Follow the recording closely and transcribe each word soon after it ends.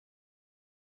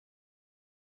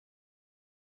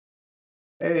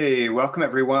Hey, welcome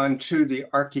everyone to the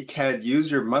ARCHICAD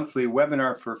User Monthly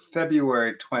Webinar for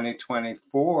February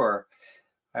 2024.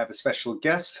 I have a special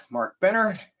guest, Mark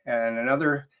Benner, and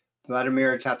another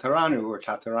Vladimir Tataranu, or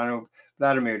Tataranu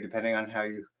Vladimir, depending on how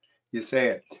you say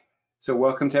it. So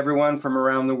welcome to everyone from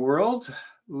around the world.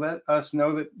 Let us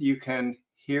know that you can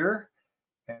hear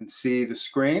and see the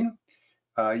screen.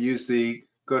 Use the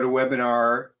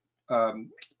GoToWebinar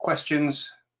questions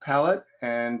palette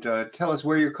and tell us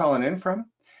where you're calling in from.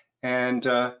 And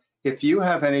if you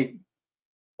have any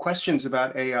questions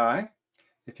about AI,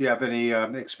 if you have any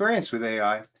experience with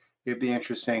AI, it'd be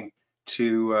interesting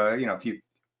to, if you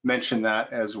mention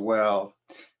that as well.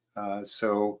 And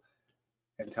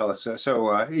tell us.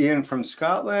 So Ian from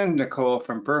Scotland, Nicole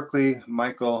from Berkeley,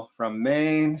 Michael from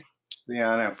Maine,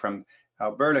 Liana from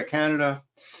Alberta, Canada.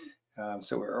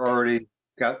 So we're already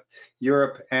got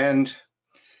Europe and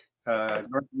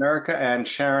North America, and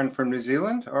Sharon from New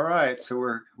Zealand. All right, so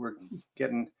we're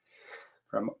getting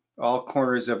from all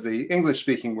corners of the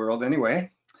English-speaking world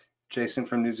anyway. Jason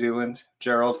from New Zealand,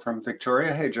 Gerald from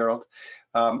Victoria. Hey, Gerald.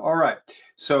 All right,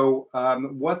 so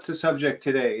what's the subject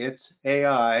today? It's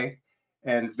AI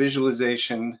and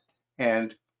visualization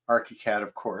and ARCHICAD,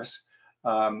 of course.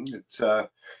 It's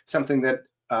something that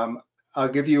I'll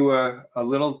give you a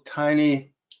little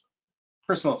tiny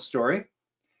personal story.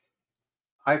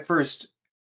 I first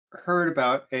heard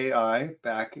about AI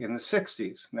back in the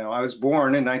 60s. Now, I was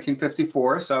born in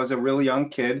 1954, so I was a really young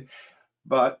kid,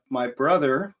 but my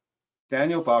brother,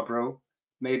 Daniel Bobrow,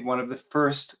 made one of the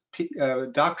first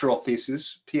doctoral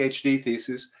theses, PhD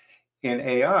theses, in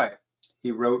AI. He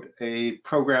wrote a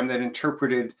program that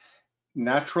interpreted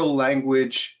natural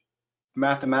language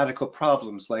mathematical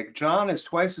problems, like John is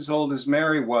twice as old as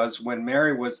Mary was when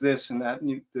Mary was this and that,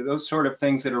 those sort of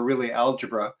things that are really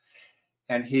algebra.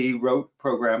 And he wrote a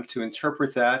program to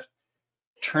interpret that,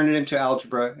 turn it into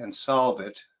algebra, and solve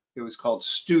it. It was called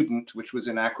STUDENT, which was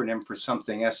an acronym for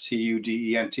something,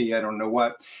 S-T-U-D-E-N-T, I don't know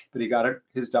what, but he got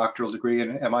his doctoral degree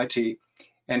at MIT,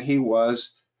 and he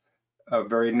was a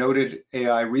very noted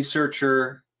AI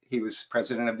researcher. He was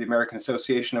president of the American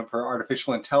Association for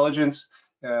Artificial Intelligence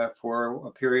for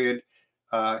a period.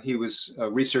 He was a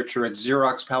researcher at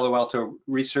Xerox Palo Alto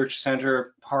Research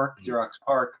Center, Xerox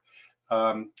PARC.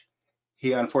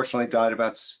 He unfortunately died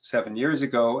about 7 years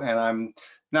ago, and I'm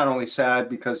not only sad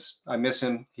because I miss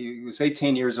him. He was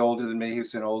 18 years older than me. He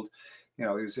was an old, he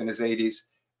was in his 80s.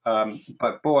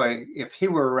 But boy, if he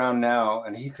were around now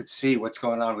and he could see what's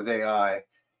going on with AI,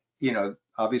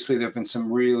 obviously there have been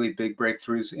some really big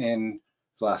breakthroughs in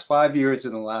the last 5 years,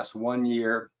 in the last 1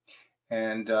 year.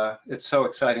 And it's so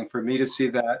exciting for me to see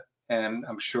that. And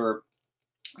I'm sure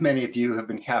many of you have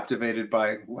been captivated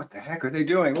by what the heck are they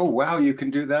doing? Oh, wow, you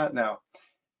can do that now.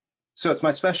 So it's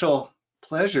my special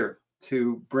pleasure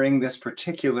to bring this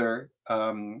particular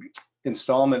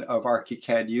installment of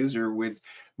ARCHICAD User with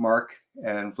Mark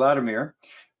and Vladimir.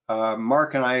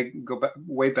 Mark and I go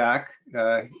way back.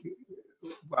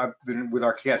 I've been with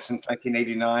ARCHICAD since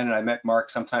 1989, and I met Mark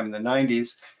sometime in the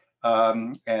 90s.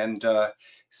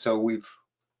 So we've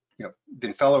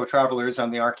been fellow travelers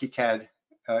on the ARCHICAD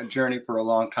journey for a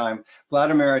long time.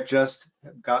 Vladimir, I just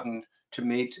gotten to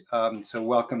meet, so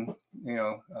welcome.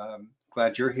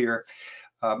 Glad you're here.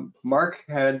 Mark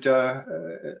has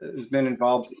been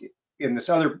involved in this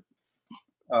other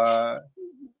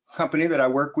company that I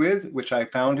work with, which I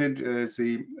founded as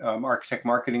the Architect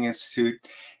Marketing Institute,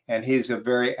 and he's a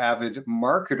very avid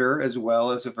marketer as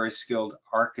well as a very skilled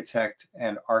architect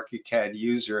and ARCHICAD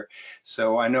user.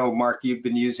 So I know, Mark, you've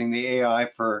been using the AI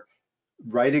for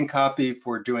writing copy,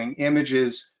 for doing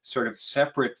images, sort of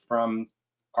separate from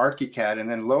ARCHICAD, and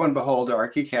then lo and behold,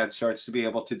 ARCHICAD starts to be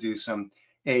able to do some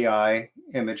AI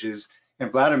images.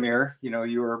 And Vladimir,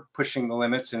 you were pushing the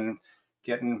limits and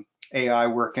getting AI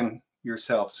working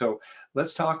yourself. So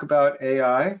let's talk about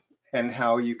AI and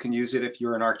how you can use it if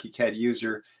you're an ARCHICAD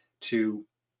user to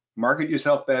market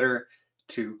yourself better,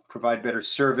 to provide better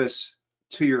service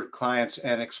to your clients,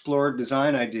 and explore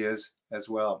design ideas as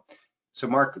well. So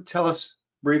Mark, tell us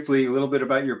briefly a little bit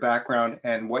about your background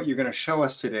and what you're going to show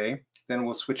us today. Then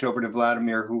we'll switch over to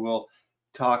Vladimir, who will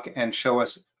talk and show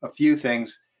us a few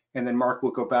things. And then Mark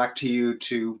will go back to you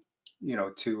to,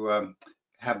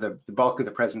 have the bulk of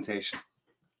the presentation.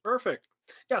 Perfect.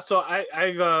 Yeah, so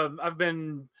I've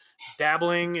been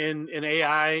dabbling in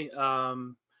AI,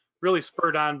 really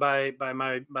spurred on by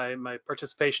my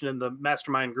participation in the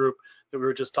mastermind group that we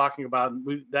were just talking about.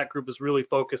 That group is really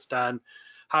focused on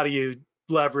how do you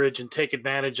leverage and take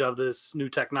advantage of this new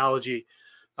technology,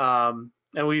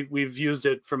 and we've used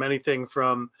it from anything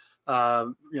from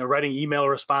writing email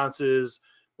responses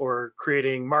or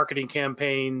creating marketing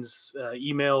campaigns,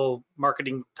 email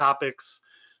marketing topics,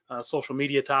 social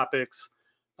media topics,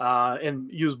 and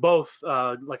use both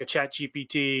like a chat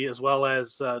GPT as well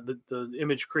as the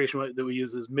image creation that we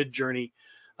use is Midjourney.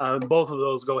 Both of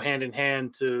those go hand in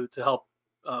hand to help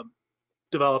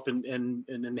develop and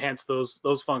enhance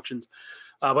those functions.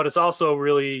 But it's also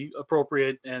really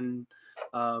appropriate and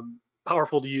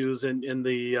powerful to use in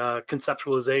the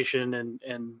conceptualization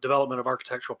and development of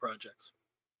architectural projects.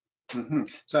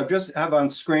 So I just have on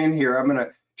screen here, I'm going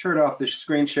to turn off the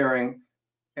screen sharing,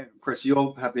 and of course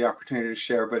you'll have the opportunity to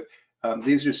share, but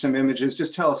these are some images.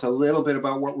 Just tell us a little bit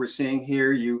about what we're seeing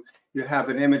here. You have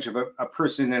an image of a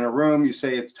person in a room. You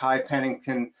say it's Ty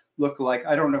Pennington look-alike.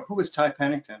 I don't know, who is Ty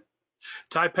Pennington?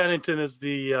 Ty Pennington is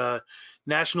the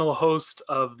national host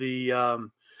of the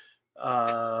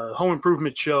home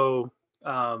improvement show.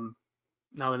 Now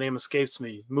the name escapes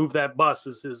me. Move That Bus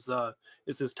is his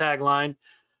tagline.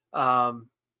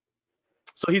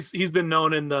 So he's been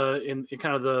known in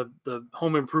kind of the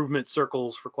home improvement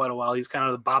circles for quite a while. He's kind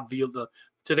of the Bob Vila,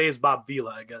 today's Bob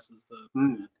Vila, I guess is the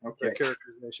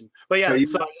characterization. But yeah,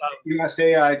 so you asked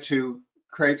AI to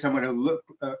create someone who looked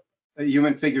a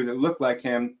human figure that looked like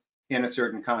him in a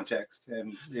certain context,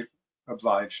 and it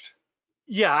obliged.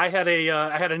 Yeah, I had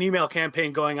an email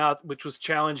campaign going out which was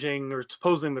challenging or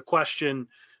posing the question: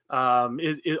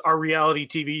 are reality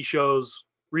TV shows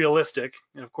realistic?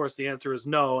 And of course, the answer is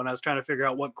no. And I was trying to figure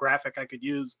out what graphic I could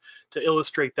use to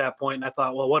illustrate that point. And I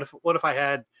thought, well, what if I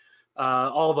had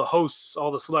all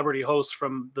the celebrity hosts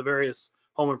from the various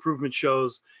home improvement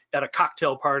shows at a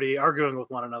cocktail party arguing with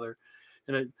one another?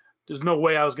 And there's no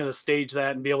way I was going to stage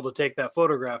that and be able to take that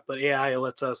photograph, but AI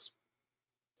lets us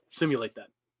simulate that.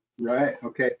 Right,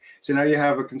 okay. So now you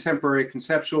have a contemporary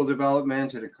conceptual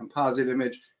development and a composite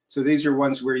image. So these are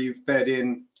ones where you fed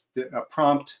in a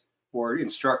prompt or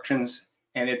instructions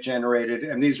and it generated,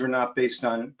 and these were not based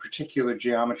on particular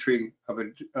geometry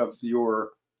of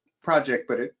your project,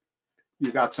 but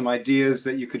you got some ideas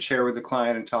that you could share with the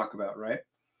client and talk about, right?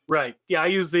 Right. Yeah, I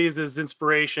use these as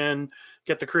inspiration,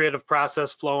 get the creative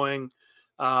process flowing.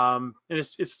 And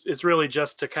it's really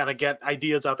just to kind of get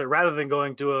ideas out there rather than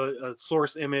going to a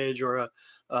source image or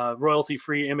a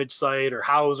royalty-free image site or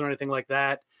Houzz or anything like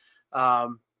that.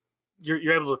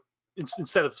 You're able to,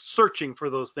 instead of searching for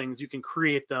those things, you can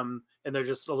create them, and they're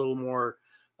just a little more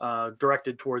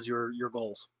directed towards your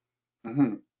goals.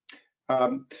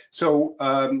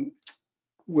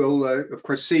 We'll of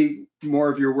course see more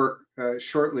of your work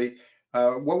shortly.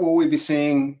 What will we be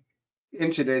seeing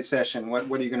in today's session? What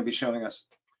are you going to be showing us?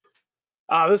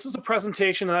 This is a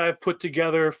presentation that I've put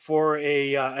together for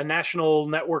a national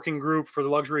networking group for the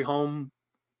luxury home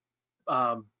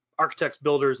architects,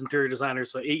 builders, interior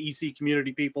designers, so AEC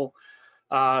community people,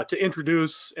 to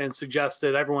introduce and suggest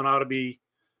that everyone ought to be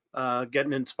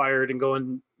getting inspired and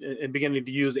going and beginning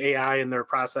to use AI in their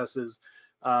processes.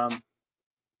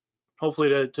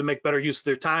 Hopefully to make better use of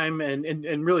their time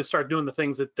and really start doing the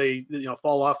things that they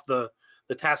fall off the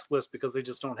task list because they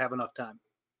just don't have enough time.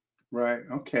 Right,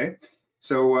 okay.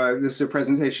 So this is a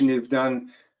presentation you've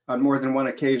done on more than one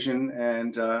occasion,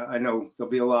 and I know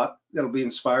there'll be a lot that'll be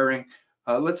inspiring.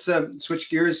 Let's switch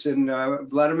gears, and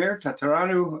Vladimir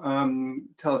Tataranu,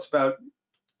 tell us about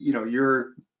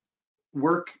your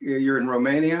work. You're in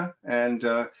Romania, and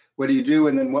what do you do,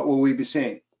 and then what will we be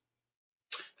seeing?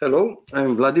 Hello,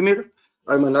 I'm Vladimir.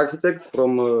 I'm an architect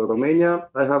from Romania.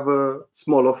 I have a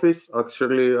small office.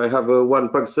 Actually, I have a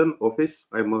one-person office.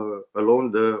 I'm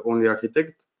alone, the only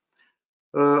architect.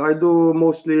 I do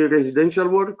mostly residential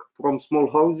work, from small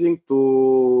housing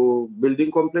to building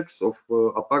complex of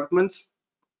apartments.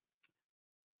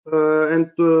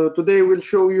 Today we'll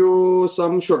show you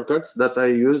some shortcuts that I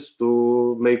use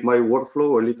to make my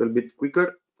workflow a little bit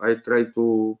quicker. I try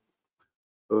to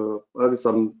earn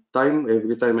some time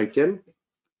every time I can.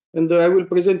 And I will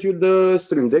present you the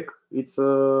Stream Deck. It's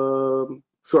a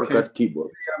shortcut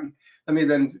keyboard. Let me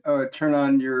then turn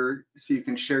on so you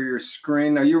can share your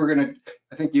screen. Now you were going to,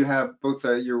 I think you have both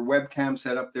your webcam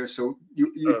set up there, so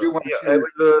you do want to share. I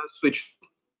will switch.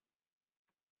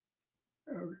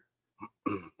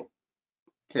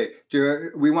 Okay,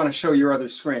 we want to show your other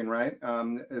screen, right,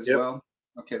 as Yep. well?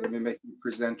 Okay, let me make you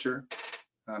presenter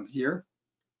here.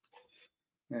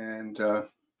 And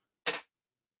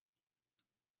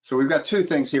so we've got two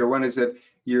things here. One is that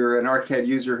you're an ARCHICAD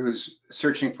user who's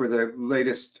searching for the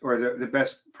latest or the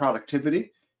best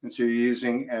productivity. And so you're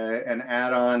using an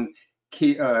add-on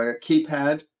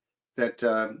keypad that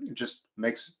just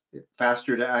makes it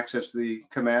faster to access the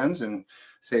commands and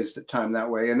saves the time that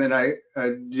way. And then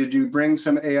did you bring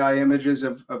some AI images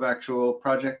of actual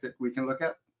project that we can look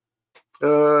at?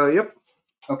 Yep.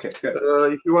 Okay, good.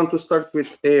 If you want to start with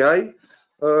AI,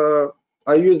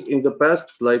 I used in the past,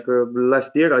 like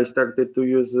last year, I started to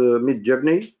use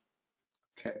Midjourney.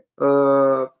 Okay.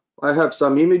 I have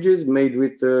some images made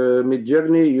with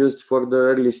Midjourney used for the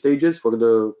early stages for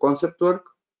the concept work.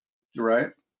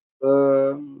 Right.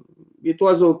 It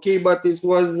was okay, but it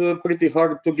was pretty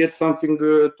hard to get something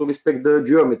to respect the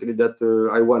geometry that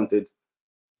I wanted.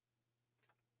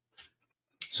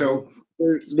 So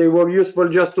They were useful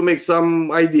just to make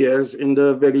some ideas in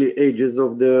the early ages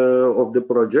of the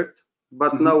project.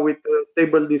 But Mhm. now with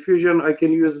stable diffusion, I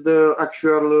can use the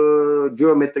actual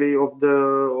geometry of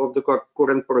the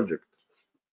current project.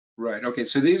 Right. Okay.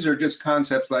 So these are just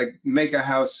concepts like make a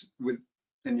house with,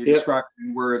 and you Yeah, describe it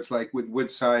in words like with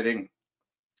wood siding.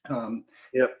 Um,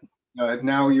 yeah.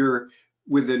 Now you're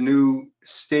with a new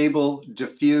stable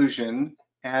diffusion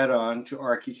add-on to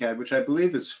ARCHICAD, which I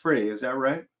believe is free. Is that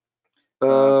right?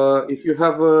 If you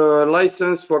have a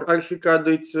license for ARCHICAD,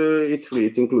 it's free.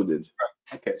 It's included.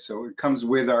 Okay, so it comes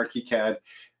with ARCHICAD.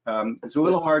 It's a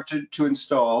little hard to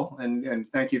install, and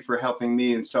thank you for helping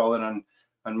me install it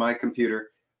on my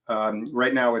computer.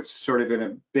 Right now, it's sort of in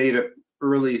a beta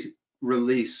early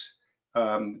release,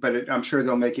 but I'm sure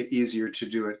they'll make it easier to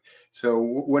do it. So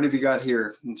what have you got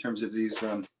here in terms of these?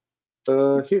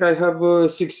 Here I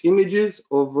have 6 images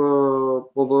of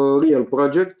a real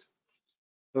project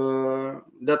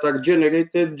that are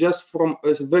generated just from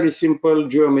a very simple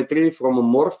geometry from a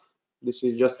morph. This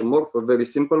is just a morph, a very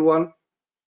simple one.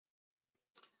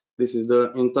 This is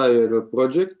the entire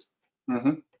project.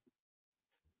 Mhm.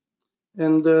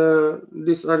 And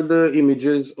these are the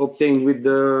images obtained with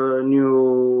the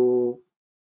new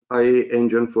AI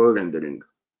engine for rendering.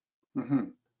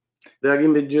 Mhm. They are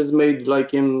images made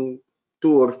like in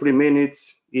 2 or 3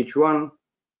 minutes each one.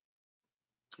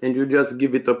 And you just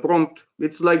give it a prompt.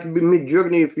 It's like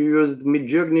Midjourney. If you use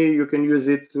Midjourney, you can use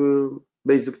it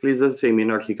basically the same in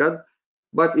ARCHICAD,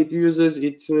 but it uses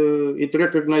it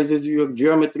recognizes your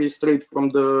geometry straight from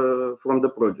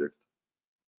the project.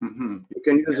 Mhm. You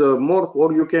can use a morph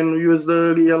or you can use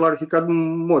the real ARCHICAD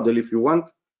model if you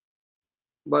want,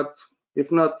 but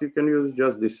if not, you can use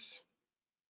just this.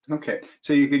 Okay,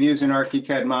 so you can use an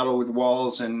ARCHICAD model with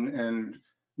walls and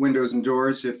windows and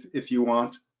doors if you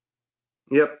want.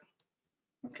 Yep.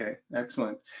 Okay,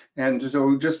 excellent. And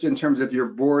so just in terms of your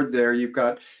board there, you've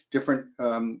got different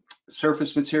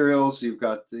surface materials. You've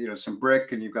got, some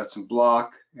brick and you've got some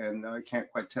block, and I can't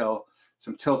quite tell,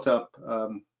 some tilt up.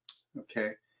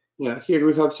 Okay. Yeah, here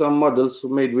we have some models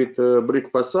made with brick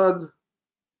facade,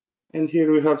 and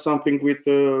here we have something with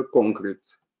concrete.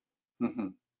 Mm-hmm.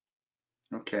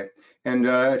 Okay. And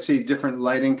I see different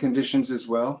lighting conditions as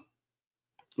well.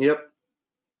 Yep.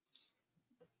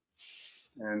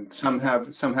 And some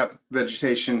have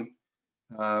vegetation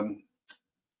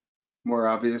more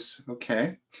obvious.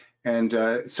 Okay. And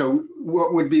so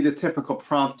what would be the typical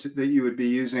prompt that you would be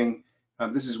using?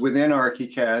 This is within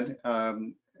ARCHICAD.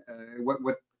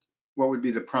 What would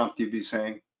be the prompt you'd be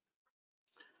saying?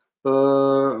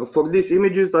 For these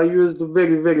images, I used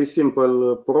very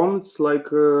simple prompts. Like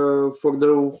for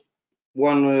the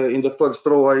one in the first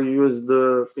row, I used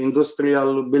the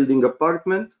industrial building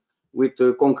apartment with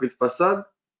a concrete facade,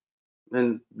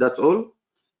 and that's all.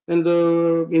 And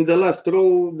in the last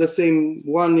row, the same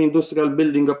one industrial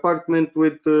building apartment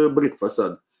with brick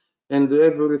facade, and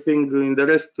everything in the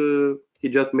rest he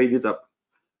just made it up.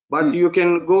 But you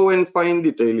can go and find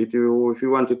detail if you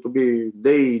want it to be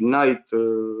day, night,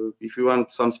 if you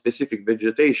want some specific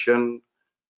vegetation.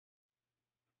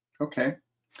 Okay.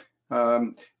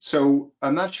 So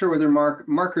I'm not sure whether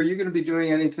Mark, are you going to be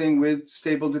doing anything with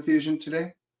Stable Diffusion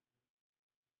today?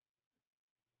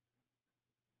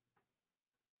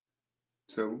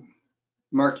 So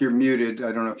Mark, you're muted.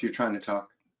 I don't know if you're trying to talk.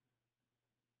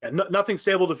 Yeah, nothing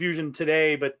stable diffusion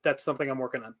today, but that's something I'm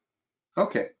working on.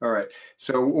 Okay, all right.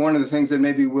 So one of the things that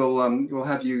maybe we'll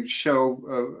have you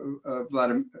show,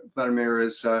 Vladimir,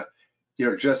 is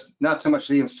just not so much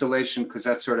the installation because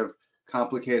that's sort of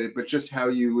complicated, but just how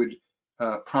you would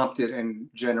prompt it and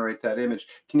generate that image.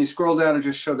 Can you scroll down and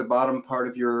just show the bottom part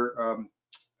of your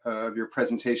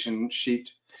presentation sheet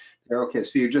there? Okay,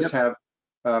 so you just have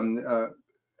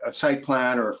a site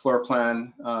plan or a floor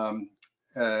plan.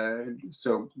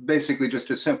 So basically just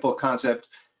a simple concept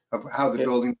of how the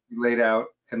building is laid out,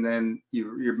 and then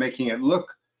you're making it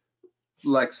look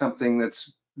like something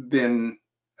that's been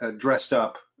dressed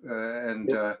up and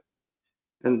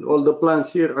all the plans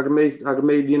here are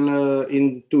made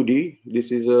in 2D.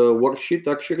 This is a worksheet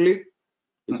actually.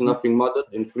 It's nothing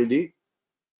modeled in 3D.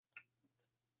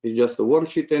 It's just a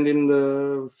worksheet, and in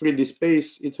the 3D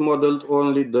space, it's modeled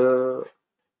only the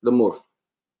morph.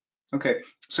 Okay,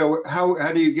 so how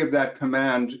do you give that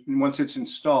command once it's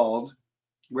installed?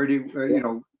 Where do you, you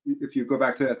know, if you go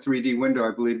back to that 3D window,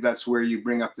 I believe that's where you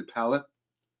bring up the palette.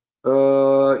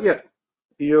 Yeah,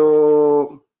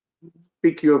 you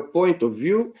pick your point of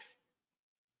view,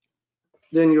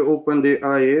 then you open the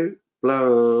IA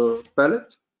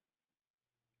palette.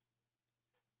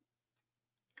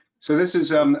 So this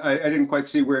is, I didn't quite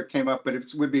see where it came up, but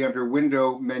it would be under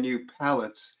Window Menu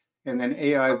Palettes, and then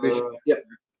AI Visualizer. Yeah,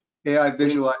 AI Window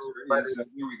Visualizer is,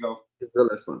 palettes here we go, is the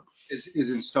last one. is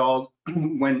installed.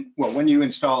 When you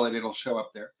install it, it'll show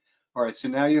up there. All right, so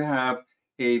now you have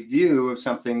a view of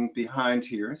something behind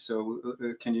here. So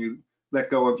can you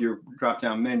let go of your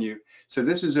drop-down menu? So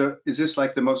this is this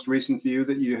like the most recent view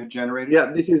that you had generated? Yeah,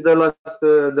 this is the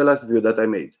last view that I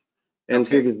made. And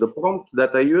Okay. here is the prompt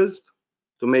that I used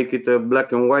to make it a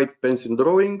black and white pencil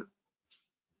drawing.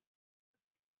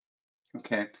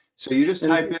 Okay, so you just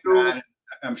And type in that.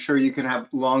 I'm sure you can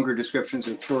have longer descriptions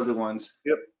or shorter ones.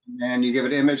 Yep. And you give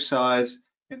it image size.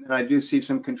 And then I do see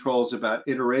some controls about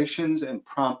iterations and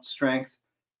prompt strength.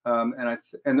 And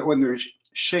when there's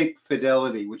shape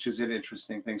fidelity, which is an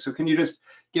interesting thing. So can you just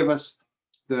give us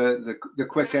the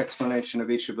quick explanation of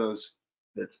each of those?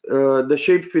 The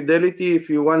shape fidelity, if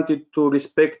you wanted to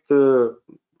respect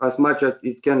as much as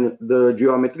it can the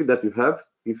geometry that you have.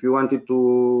 If you wanted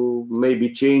to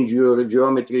maybe change your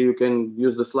geometry, you can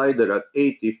use the slider at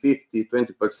 80, 50,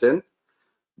 20%.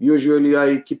 Usually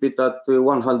I keep it at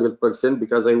 100%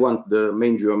 because I want the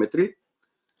main geometry.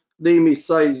 The image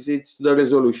size, it's the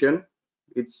resolution.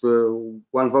 It's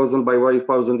 1000 by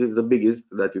 1000 is the biggest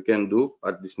that you can do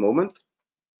at this moment.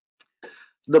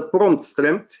 The prompt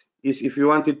strength is if you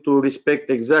wanted to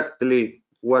respect exactly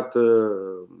what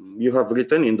you have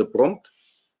written in the prompt.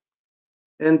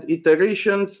 And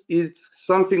iterations is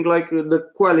something like the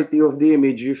quality of the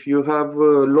image. If you have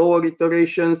lower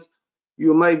iterations,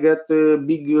 you might get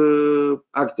big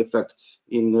artifacts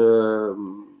in the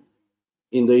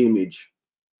image.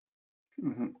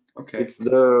 Mm-hmm. Okay. It's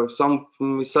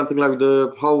something like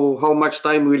how much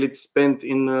time will it spend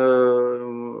in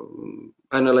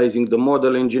analyzing the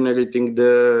model and generating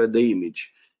the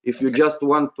image. If you just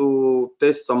want to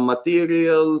test some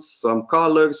materials, some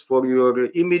colors for your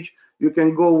image, you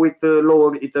can go with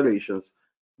lower iterations.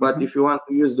 But if you want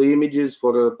to use the images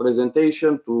for a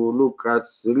presentation to look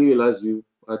as real as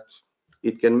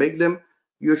it can make them,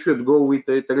 you should go with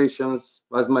the iterations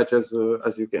as much as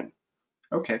you can.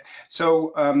 Okay,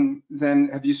 so then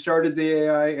have you started the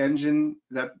AI engine?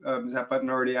 Is that button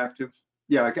already active?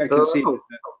 Yeah, I can see No.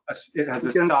 it has You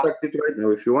a can stop. start it right now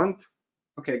if you want.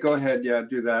 Okay, go ahead. Yeah,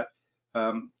 do that.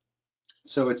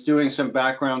 So it's doing some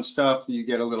background stuff. You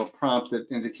get a little prompt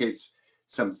that indicates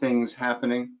some things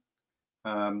happening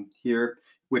here,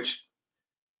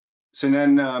 so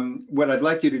then what I'd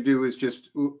like you to do is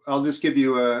I'll just give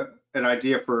you an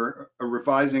idea for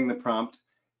revising the prompt,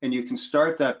 and you can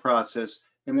start that process,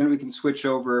 and then we can switch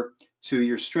over to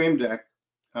your Stream Deck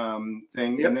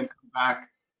thing, Yep. and then come back,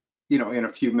 in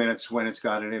a few minutes when it's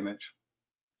got an image.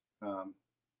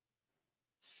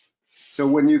 So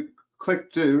when you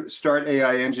click to start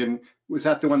AI engine, was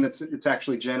that the one it's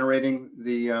actually generating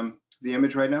the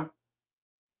image right now?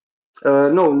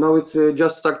 No, it's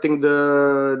just starting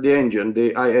the engine,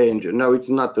 the IA engine. No, it's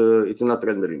not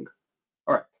rendering.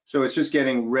 All right, so it's just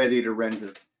getting ready to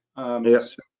render. Yeah.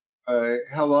 So,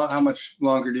 how much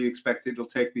longer do you expect it'll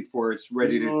take before it's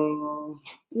ready to?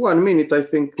 1 minute, I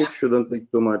think it shouldn't take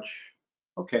too much.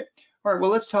 Okay. All right. Well,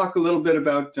 let's talk a little bit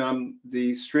about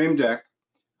the Stream Deck.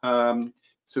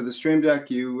 So the Stream Deck,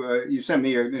 you sent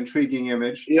me an intriguing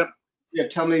image. Yep. Yeah.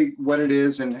 Tell me what it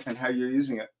is and how you're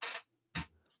using it.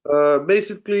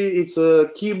 Basically, it's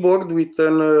a keyboard with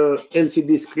an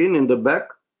LCD screen in the back.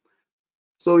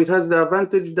 So it has the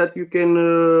advantage that you can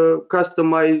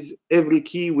customize every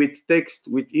key with text,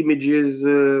 with images,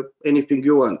 anything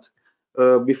you want.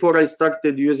 Before I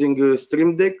started using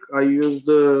Stream Deck, I used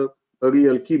a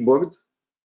real keyboard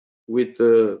with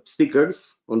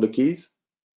stickers on the keys.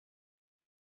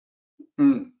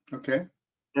 Okay.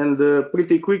 And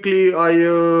pretty quickly I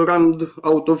ran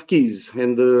out of keys,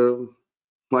 and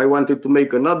I wanted to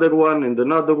make another one,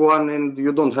 and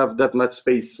you don't have that much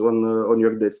space on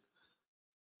your desk.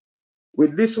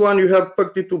 With this one, you have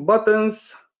 32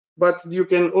 buttons, but you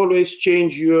can always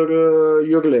change your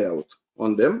layout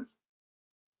on them.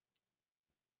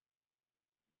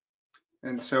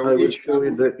 And so I will show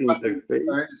you the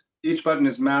interface. Each button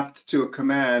is mapped to a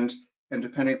command, and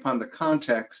depending upon the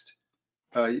context,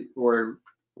 or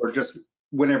just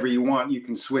whenever you want, you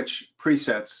can switch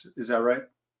presets. Is that right?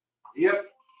 Yep.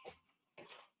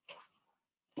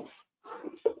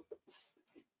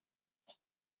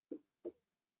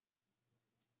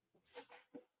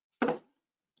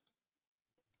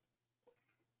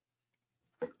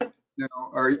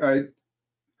 Now,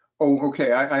 oh,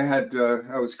 okay.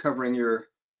 I was covering your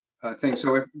thing.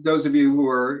 So if those of you who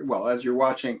are, well, as you're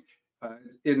watching,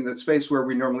 in the space where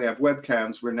we normally have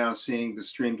webcams, we're now seeing the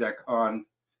Stream Deck on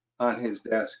his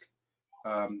desk.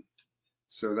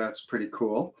 So that's pretty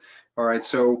cool. All right,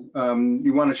 so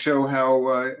you want to show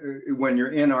how when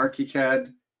you're in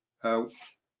ARCHICAD,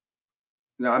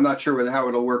 now I'm not sure how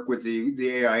it'll work with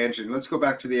the AI engine. Let's go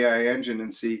back to the AI engine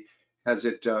and see, is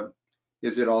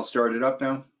it all started up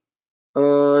now?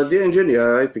 The engine,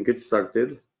 yeah, I think it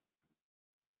started.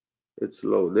 It's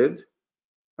loaded.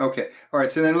 Okay, all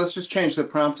right, so then let's just change the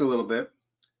prompt a little bit.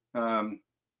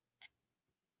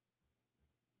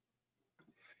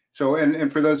 So,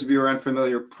 and for those of you who are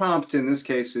unfamiliar, prompt in this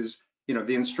case is,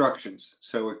 the instructions.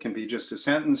 So it can be just a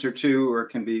sentence or two, or it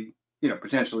can be,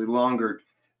 potentially longer,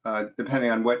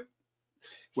 depending on what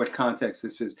context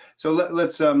this is. So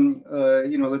let's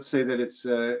let's say that it's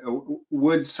a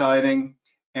wood siding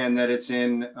and that it's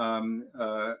in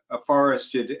a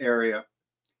forested area,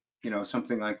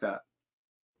 something like that.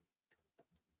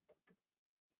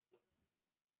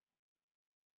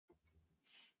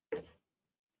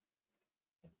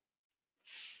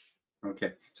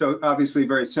 Okay, so obviously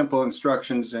very simple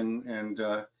instructions, and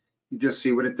you just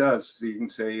see what it does. So you can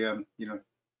say, go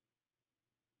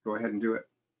ahead and do it.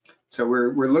 So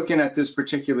we're looking at this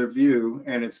particular view,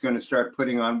 and it's going to start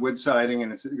putting on wood siding,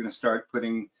 and it's going to start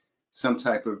putting some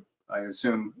type of, I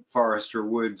assume, forest or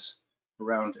woods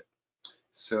around it.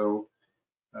 So,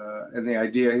 and the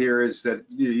idea here is that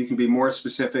you can be more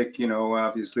specific.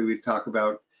 Obviously we talk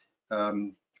about,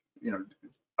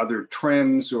 other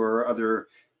trims or other,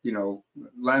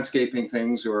 landscaping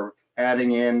things, or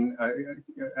adding in,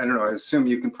 I don't know, I assume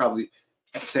you can probably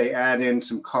say add in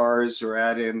some cars or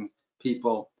add in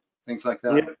people, things like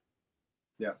that.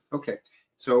 Yeah. Okay.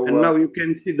 So and now you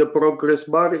can see the progress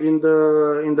bar in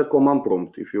the command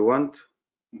prompt if you want.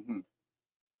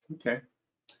 Okay.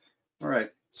 All right.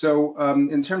 So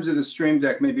in terms of the Stream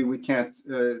Deck, maybe we can't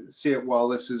see it while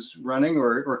this is running,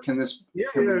 or can this?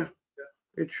 Yeah.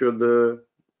 It should.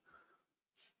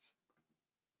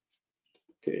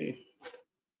 Okay.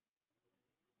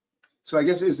 So I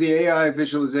guess, is the AI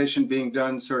visualization being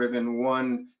done sort of in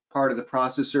one part of the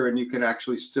processor, and you can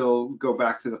actually still go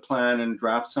back to the plan and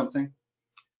draft something?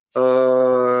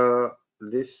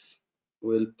 This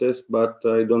will test, but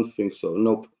I don't think so.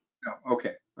 Nope. No.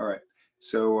 Okay. All right.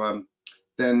 So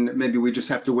then maybe we just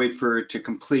have to wait for it to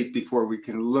complete before we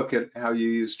can look at how you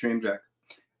use Stream Deck.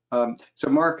 So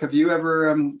Mark, have you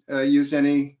ever used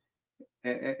any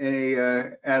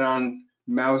add-on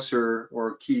mouse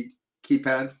or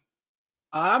keypad?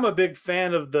 I'm a big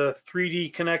fan of the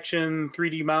 3D connection,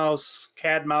 3D mouse,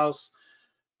 CAD mouse.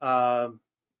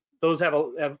 Those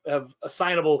have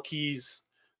assignable keys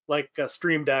like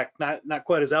Stream Deck, not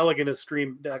quite as elegant as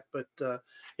Stream Deck, but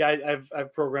yeah,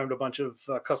 I've programmed a bunch of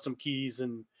custom keys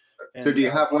and so do you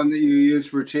have one that you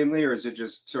use routinely, or is it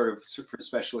just sort of for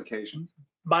special occasions?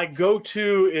 My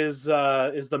go-to is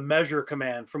the measure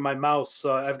command from my mouse.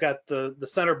 So I've got the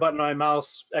center button on my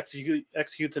mouse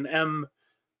executes an M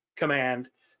command,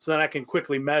 so then I can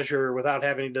quickly measure without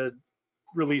having to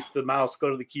release the mouse,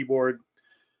 go to the keyboard.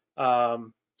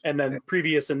 And then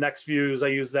previous and next views, I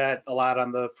use that a lot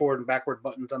on the forward and backward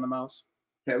buttons on the mouse.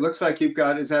 Yeah, it looks like you've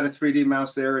got, is that a 3D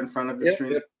mouse there in front of the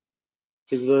Stream? Yep.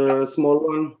 It's a small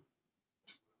one.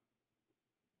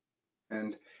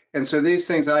 And so these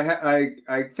things, I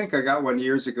think I got one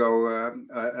years ago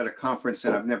at a conference,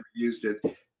 and I've never used it,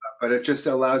 but it just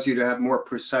allows you to have more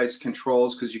precise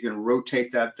controls because you can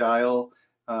rotate that dial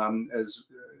as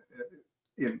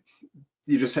you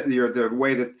just the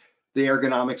way that the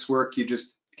ergonomics work, you just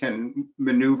can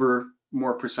maneuver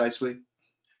more precisely.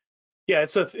 Yeah,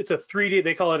 it's a 3D.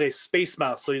 They call it a space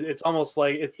mouse, so it's almost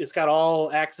like it's got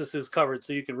all axes covered,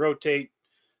 so you can rotate,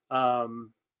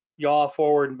 yaw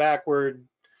forward and backward.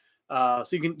 So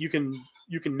you can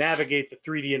navigate the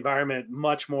 3D environment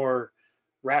much more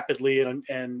rapidly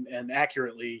and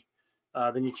accurately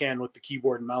than you can with the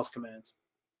keyboard and mouse commands.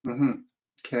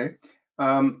 Okay.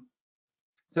 So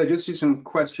I do see some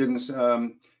questions.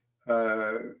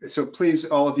 So please,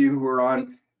 all of you who are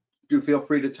on, do feel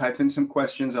free to type in some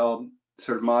questions. I'll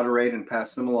sort of moderate and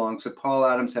pass them along. So Paul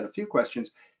Adams had a few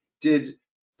questions.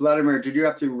 Vladimir, did you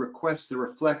have to request the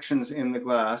reflections in the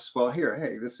glass? Well, here,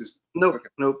 hey, this is. Nope, okay.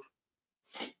 nope.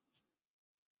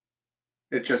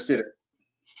 It just did it.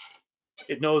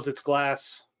 It knows it's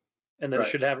glass, and then Right.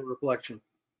 it should have a reflection.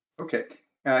 Okay.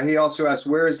 He also asked,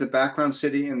 where is the background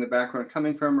city and the background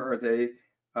coming from? Are they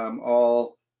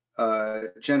all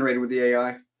generated with the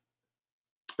AI?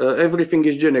 Everything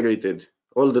is generated.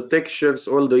 All the textures,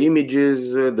 all the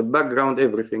images, the background,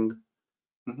 everything.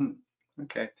 Mhm.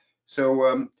 Okay,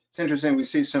 so it's interesting. We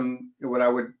see some what I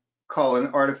would call an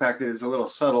artifact that is a little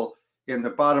subtle. In the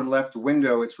bottom left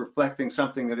window, it's reflecting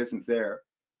something that isn't there.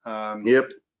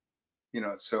 Yep. You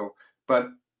know, so, but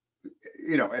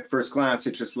you know, at first glance,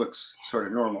 it just looks sort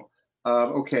of normal.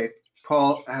 Okay,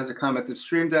 Paul has a comment that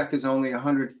Stream Deck is only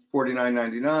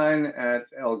 $149.99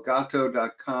 at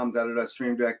elgato.com,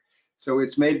 Stream Deck. So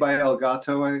it's made by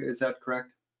Elgato, is that correct?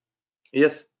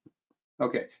 Yes.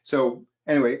 Okay, so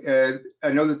anyway,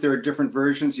 I know that there are different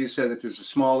versions. You said that there's a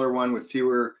smaller one with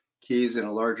fewer keys and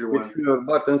a larger With one. fewer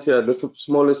buttons, yeah. The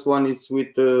smallest one is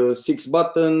with 6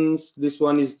 buttons. This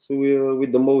one is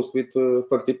with the most with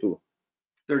 32.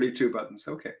 32 buttons.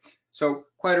 Okay, so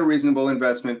quite a reasonable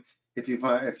investment if you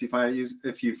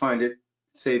find it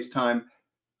saves time.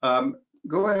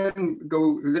 Go ahead and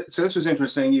go. So this was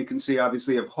interesting. You can see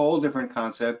obviously a whole different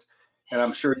concept, and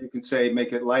I'm sure you could say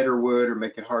make it lighter wood or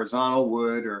make it horizontal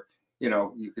wood, or you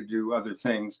know you could do other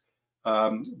things.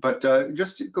 But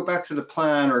just go back to the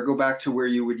plan or go back to where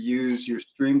you would use your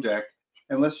Stream Deck,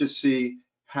 and let's just see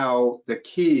how the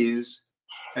keys,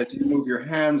 as you move your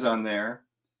hands on there,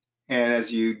 and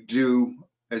as you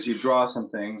draw some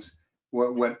things,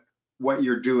 what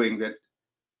you're doing that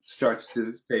starts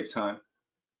to save time.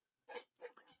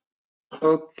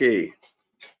 Okay.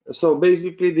 So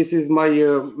basically, this is my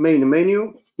main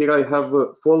menu. Here I have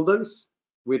folders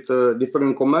with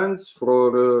different commands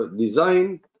for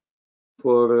design,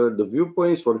 for the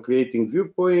viewpoints, for creating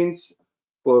viewpoints,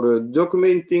 for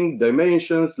documenting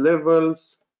dimensions,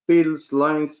 levels, fields,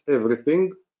 lines,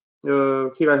 everything.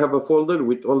 Here I have a folder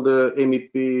with all the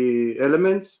MEP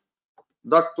elements,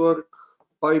 ductwork,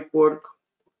 pipework,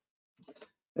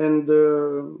 and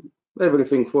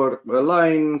everything for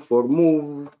align, for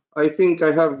move. I think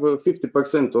I have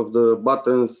 50% of the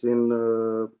buttons in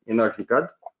ARCHICAD.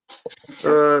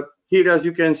 Here, as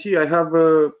you can see, I have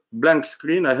a blank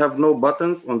screen. I have no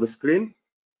buttons on the screen.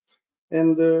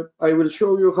 And I will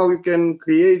show you how you can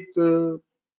create a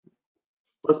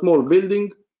small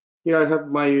building. Here I have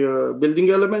my building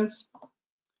elements.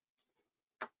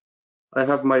 I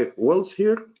have my walls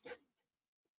here.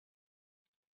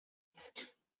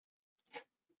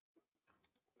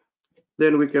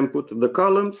 Then we can put the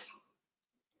columns.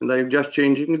 And I'm just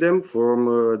changing them from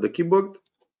the keyboard.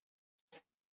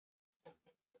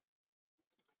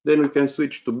 Then we can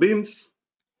switch to beams.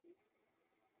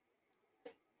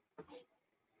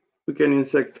 We can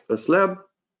insert a slab.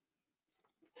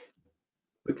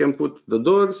 We can put the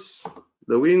doors,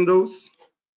 the windows,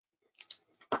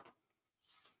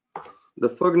 the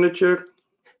furniture.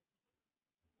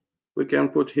 We can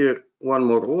put here one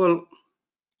more wall.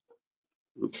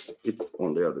 Oops, it's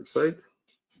on the other side.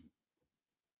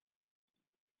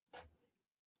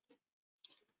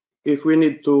 If we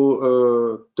need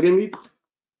to trim it,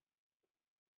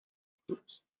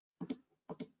 oops,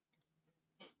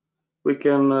 we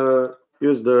can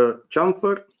use the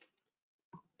chamfer.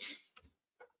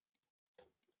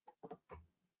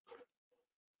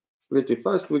 Pretty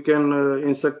fast. We can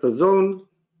insert a zone.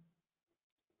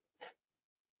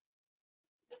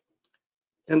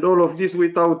 And all of this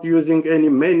without using any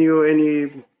menu,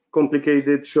 any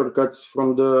complicated shortcuts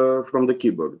from the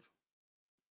keyboard.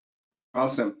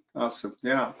 Awesome, awesome,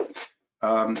 yeah.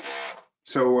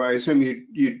 So I assume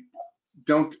you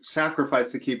don't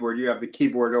sacrifice the keyboard. You have the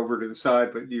keyboard over to the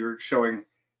side, but you're showing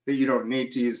that you don't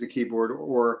need to use the keyboard.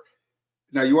 Or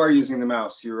now you are using the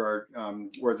mouse. You are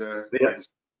or the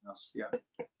mouse. Yeah.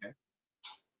 Okay.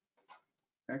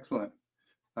 Excellent.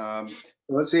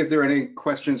 Let's see if there are any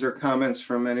questions or comments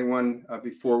from anyone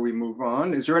before we move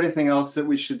on. Is there anything else that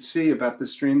we should see about the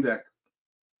Stream Deck?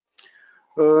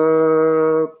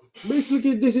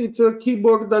 Basically, it's a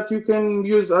keyboard that you can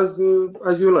use as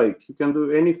you like. You can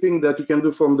do anything that you can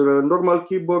do from the normal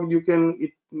keyboard. You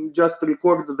can just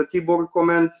record the keyboard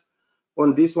commands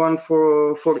on this one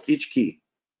for each key.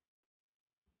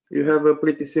 You have a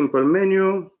pretty simple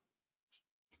menu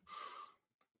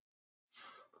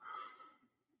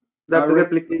that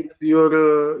replicates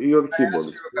your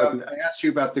keyboard. I asked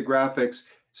you about the graphics.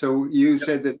 So you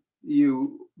said that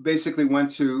you basically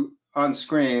went to on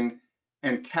screen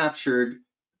and captured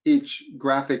each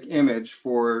graphic image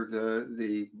for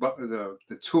the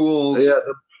tools. Yeah,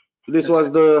 this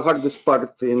was the hardest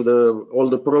part in all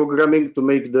the programming to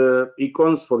make the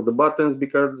icons for the buttons,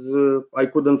 because I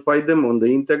couldn't find them on the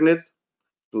internet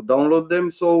to download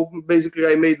them. So basically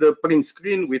I made a print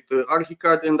screen with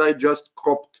ARCHICAD and I just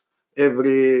cropped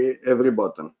every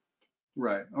button.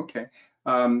 Right. Okay.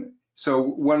 So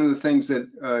one of the things that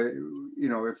you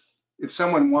know, if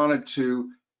someone wanted to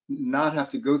not have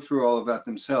to go through all of that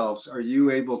themselves, are you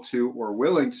able to or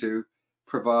willing to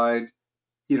provide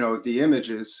the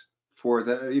images for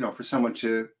for someone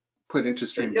to put into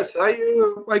Stream Deck. Yes,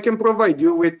 I can provide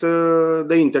you with the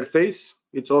interface.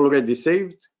 It's already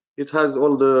saved. It has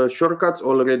all the shortcuts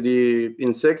already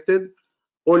inserted.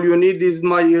 All you need is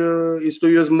to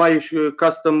use my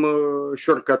custom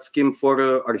shortcut scheme for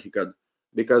ARCHICAD,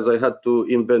 because I had to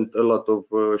invent a lot of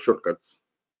shortcuts.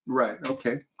 Right.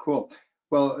 Okay. Cool.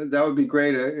 Well, that would be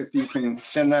great if you can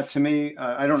send that to me.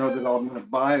 I don't know that I'm going to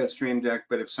buy a Stream Deck,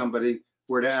 but if somebody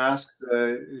were to ask,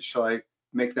 shall I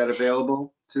make that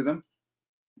available to them?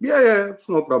 Yeah,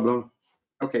 no problem.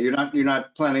 Okay. You're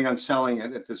not planning on selling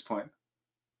it at this point.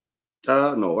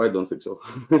 No, I don't think so.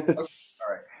 Okay. All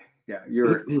right. Yeah,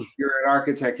 you're an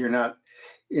architect. You're not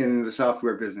in the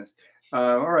software business.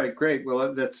 All right, great.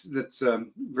 Well, that's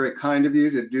very kind of you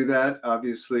to do that.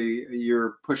 Obviously,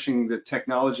 you're pushing the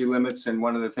technology limits, and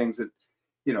one of the things that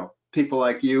people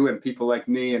like you and people like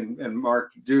me and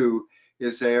Mark do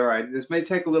is say, all right, this may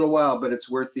take a little while, but it's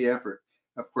worth the effort.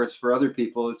 Of course, for other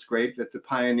people, it's great that the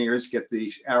pioneers get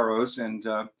the arrows, and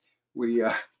we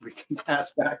can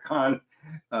pass back on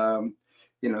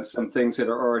some things that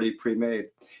are already pre-made.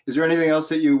 Is there anything else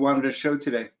that you wanted to show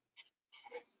today?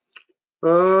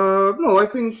 No, I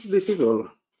think this is all.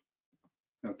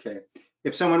 Okay.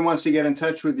 If someone wants to get in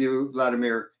touch with you,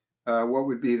 Vladimir, what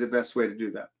would be the best way to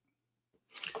do that?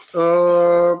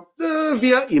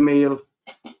 Via email.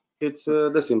 It's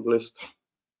the simplest.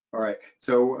 All right.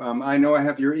 So I know I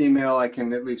have your email. I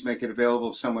can at least make it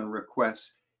available if someone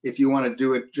requests. If you want to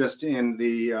do it just in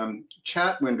the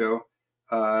chat window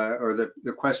or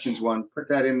the questions one, put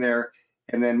that in there.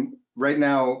 And then right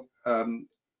now,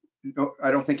 no, I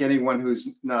don't think anyone who's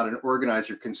not an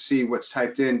organizer can see what's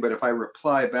typed in, but if I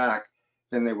reply back,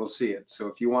 then they will see it. So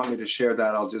if you want me to share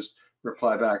that, I'll just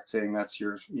reply back saying that's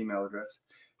your email address.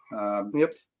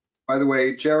 Yep. By the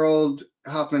way, Gerald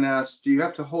Hoffman asked, do you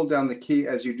have to hold down the key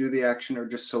as you do the action or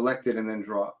just select it and then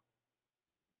draw?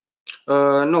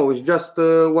 No, it's just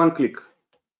one click.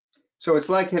 So it's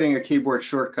like hitting a keyboard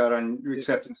shortcut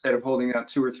except instead of holding down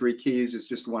 2 or 3 keys, it's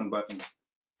just one button.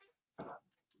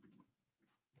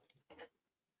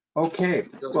 Okay,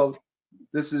 well,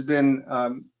 this has been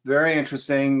very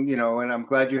interesting, and I'm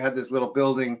glad you had this little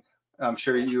building. I'm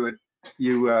sure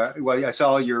well, I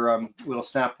saw your little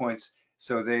snap points,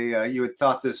 so you had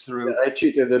thought this through. I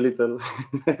cheated a little.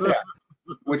 Yeah,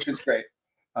 which is great.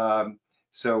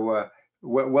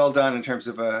 Well done in terms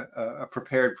of a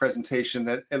prepared presentation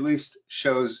that at least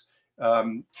shows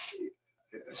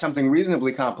something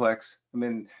reasonably complex. I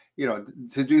mean,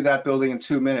 to do that building in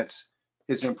 2 minutes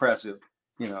is impressive.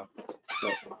 So,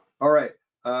 all right,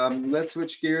 let's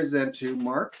switch gears then to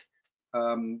Mark.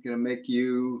 I'm going to make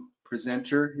you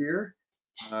presenter here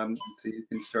so you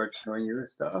can start showing your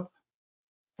stuff.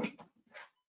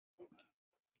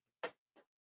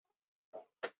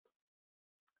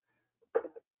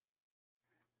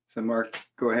 So Mark,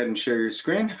 go ahead and share your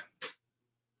screen.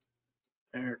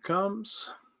 There it comes.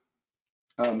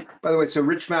 By the way, so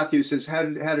Rich Matthews says, how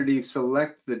did he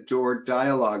select the door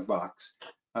dialog box?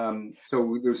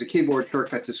 So there's a keyboard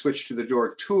shortcut to switch to the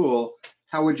door tool.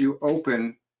 How would you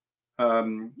open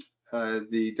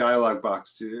the dialog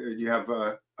box? Do you have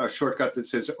a shortcut that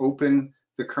says open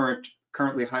the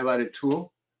currently highlighted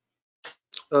tool?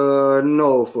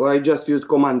 No, I just use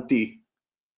Command T.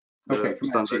 Okay,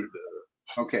 Command T.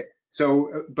 Okay,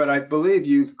 so but I believe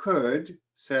you could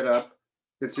set up,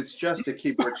 since it's just a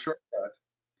keyboard shortcut,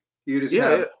 you just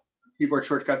have a keyboard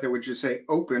shortcut that would just say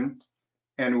open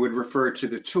and would refer to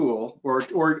the tool, or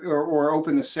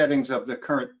open the settings of the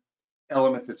current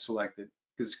element that's selected,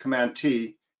 because Command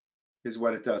T is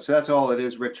what it does. So that's all it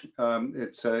is, Rich.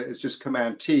 It's just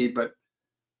Command T, but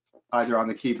either on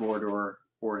the keyboard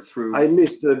or through. I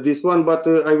missed this one, but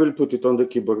I will put it on the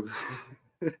keyboard.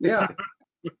 Yeah.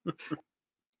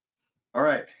 All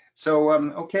right. So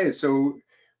okay. So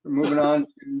we're moving on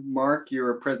to Mark,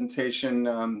 your presentation,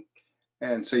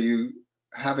 and so you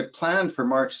have it planned for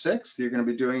March 6th. You're going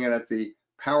to be doing it at the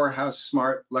Powerhouse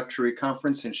Smart Luxury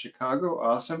Conference in Chicago.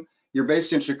 Awesome. You're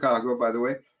based in Chicago, by the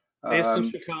way. Based in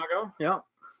Chicago, yeah.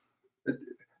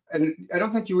 And I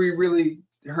don't think we really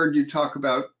heard you talk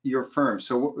about your firm.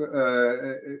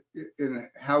 So and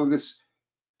how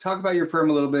talk about your firm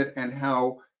a little bit and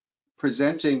how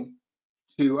presenting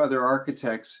to other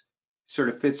architects sort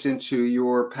of fits into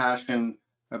your passion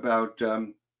about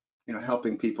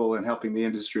helping people and helping the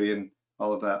industry and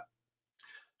all of that.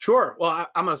 Sure. Well,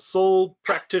 I'm a sole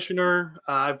practitioner.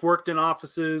 I've worked in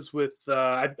offices with,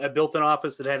 I built an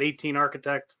office that had 18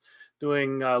 architects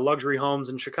doing luxury homes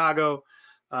in Chicago.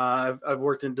 I've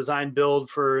worked in design build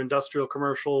for industrial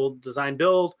commercial design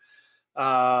build.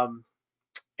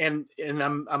 and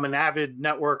I'm an avid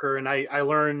networker, and I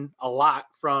learn a lot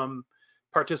from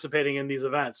participating in these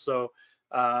events. So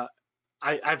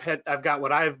I've got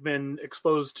what I've been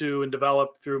exposed to and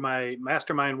developed through my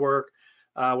mastermind work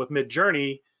with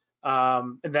Midjourney,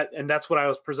 and that's what I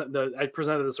was I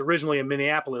presented this originally in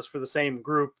Minneapolis for the same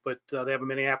group, but they have a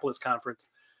Minneapolis conference,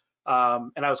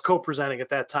 and I was co-presenting at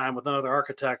that time with another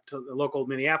architect, a local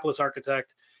Minneapolis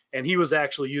architect, and he was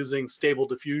actually using Stable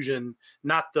Diffusion,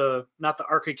 not the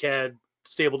ARCHICAD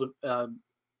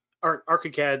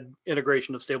ARCHICAD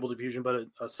integration of Stable Diffusion, but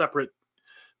a separate.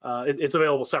 It's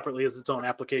available separately as its own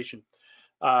application.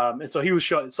 And so he was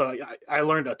showing. So I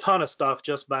learned a ton of stuff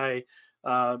just by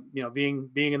being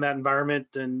in that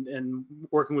environment and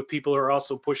working with people who are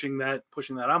also pushing that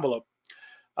envelope.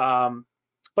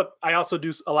 But I also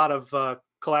do a lot of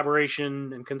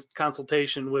collaboration and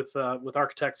consultation with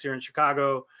architects here in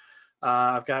Chicago.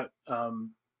 I've got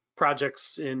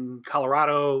projects in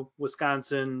Colorado,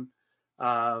 Wisconsin,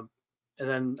 and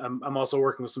then I'm also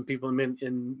working with some people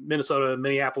in Minnesota,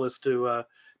 Minneapolis to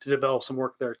develop some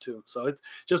work there too. So it's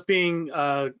just being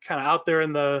kind of out there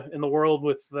in the world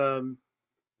with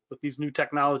these new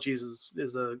technologies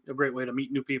is a great way to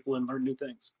meet new people and learn new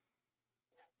things.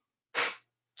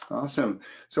 Awesome.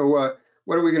 So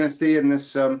what are we going to see in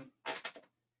this slide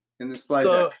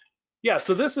deck? Yeah,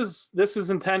 so this is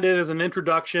intended as an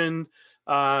introduction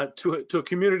to a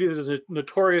community that is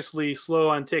notoriously slow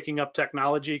on taking up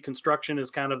technology. Construction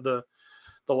is kind of the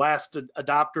last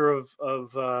adopter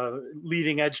of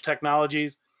leading edge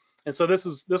technologies, and so this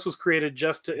was created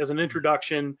just as an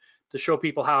introduction to show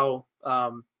people how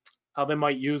they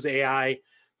might use AI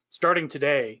starting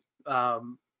today,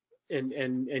 and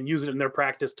use it in their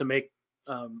practice to make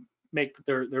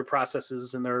their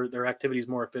processes and their activities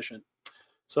more efficient.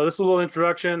 So this is a little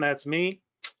introduction. That's me.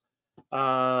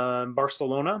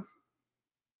 Barcelona.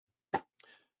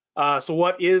 So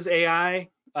what is AI?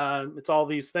 It's all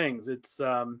these things. It's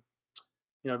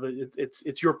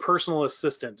it's your personal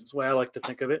assistant. Is the way I like to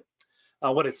think of it.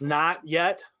 What it's not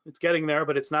yet, it's getting there,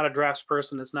 but it's not a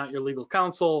draftsperson. It's not your legal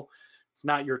counsel. It's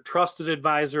not your trusted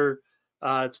advisor.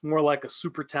 It's more like a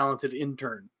super talented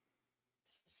intern.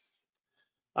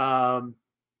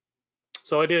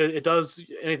 So it does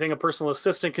anything a personal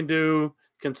assistant can do.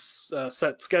 Can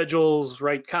set schedules,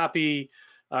 write copy,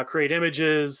 create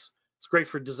images. It's great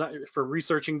for design, for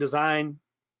researching design.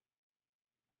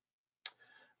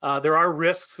 There are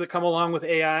risks that come along with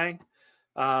AI.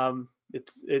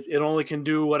 It only can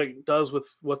do what it does with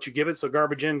what you give it, so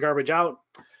garbage in, garbage out.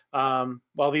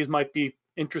 While these might be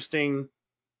interesting,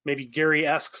 maybe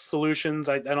Gary-esque solutions,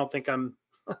 I don't think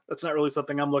that's not really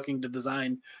something I'm looking to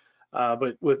design.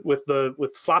 But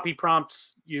with sloppy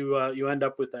prompts, you end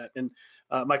up with that. And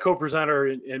my co-presenter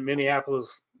in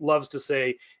Minneapolis loves to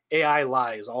say AI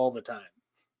lies all the time.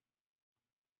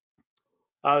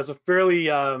 There's a fairly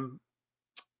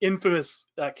infamous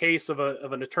case of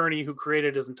an attorney who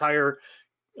created his entire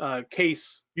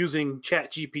case using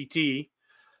ChatGPT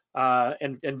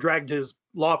and dragged his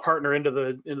law partner into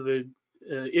the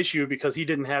issue because he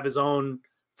didn't have his own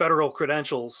federal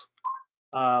credentials.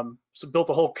 So built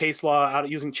a whole case law out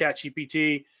using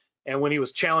ChatGPT, and when he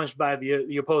was challenged by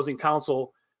the opposing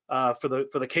counsel for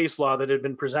the case law that had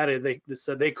been presented, they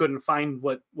said they couldn't find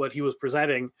what he was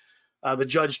presenting. The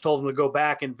judge told him to go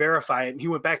back and verify it, and he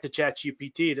went back to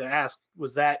ChatGPT to ask,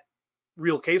 was that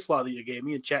real case law that you gave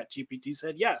me? And ChatGPT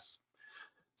said yes.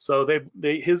 So he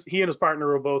and his partner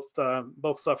were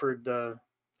both suffered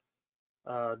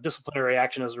disciplinary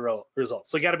action as a result.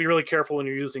 So you got to be really careful when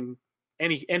you're using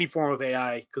any form of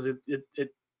AI, because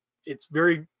it's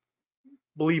very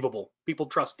believable. People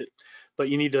trust it, but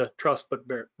you need to trust but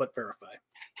verify.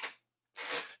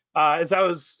 As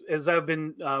I've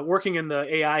been working in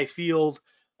the AI field,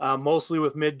 mostly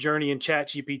with Midjourney and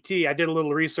ChatGPT, I did a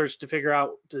little research to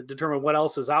determine what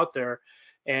else is out there,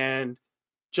 and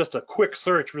just a quick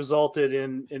search resulted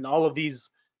in all of these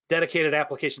dedicated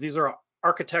applications. These are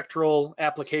architectural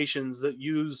applications that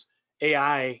use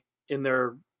AI in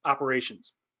their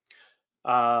operations.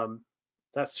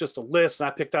 That's just a list, and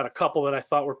I picked out a couple that I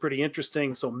thought were pretty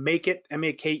interesting. So Make-It,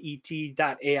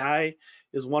 MAKET.ai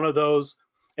is one of those,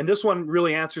 and this one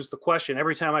really answers the question.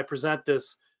 Every time I present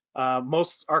this,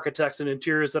 most architects and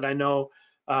interiors that I know,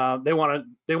 they want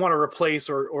to replace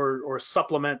or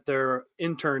supplement their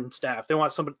intern staff. They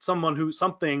want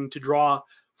something to draw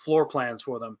floor plans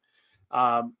for them.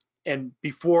 And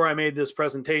before I made this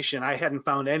presentation, I hadn't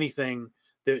found anything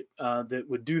that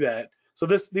would do that. So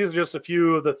these are just a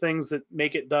few of the things that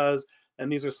Make-It does,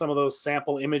 and these are some of those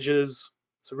sample images.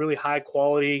 It's a really high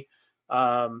quality,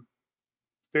 fair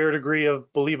degree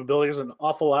of believability. There's an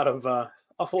awful lot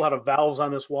awful lot of valves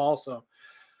on this wall, so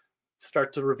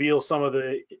start to reveal some of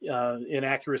the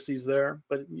inaccuracies there,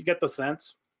 but you get the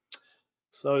sense.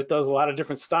 So it does a lot of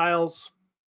different styles.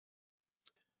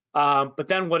 But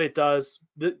then what it does,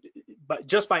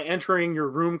 just by entering your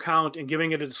room count and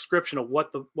giving it a description of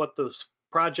what the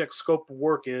project scope of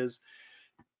work is,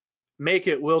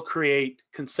 will create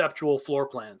conceptual floor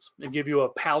plans and give you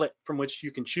a palette from which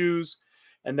you can choose.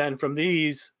 And then from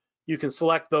these, you can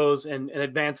select those and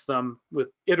advance them with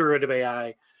iterative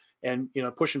AI, and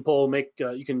push and pull.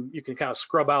 You can kind of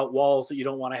scrub out walls that you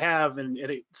don't want to have, and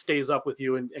it stays up with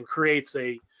you and creates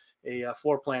a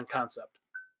floor plan concept.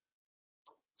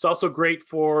 It's also great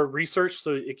for research,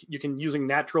 so you can, using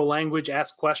natural language,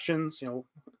 ask questions.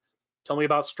 Tell me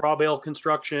about straw bale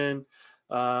construction,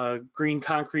 green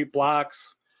concrete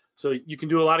blocks. So you can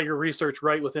do a lot of your research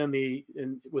right within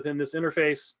this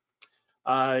interface.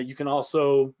 You can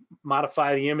also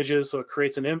modify the images so it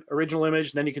creates an original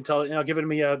image. And then you can tell it, give it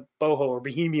me a boho or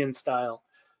bohemian style,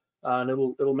 and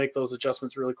it'll make those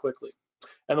adjustments really quickly.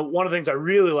 And one of the things I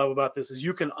really love about this is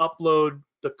you can upload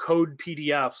the code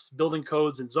PDFs, building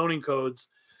codes and zoning codes,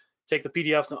 take the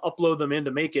PDFs and upload them in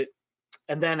to make it,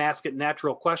 and then ask it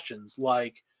natural questions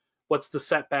like, what's the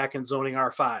setback in zoning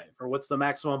R5, or what's the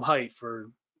maximum height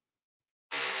for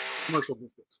commercial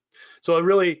districts? So it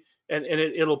really, and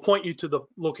it'll point you to the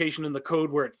location in the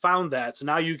code where it found that. So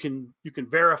now you can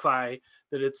verify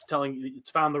that it's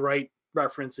found the right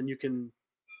reference, and you can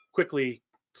quickly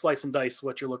slice and dice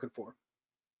what you're looking for.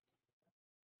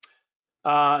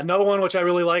 Another one which I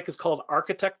really like is called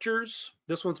Architectures.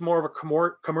 This one's more of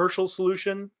a commercial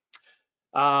solution.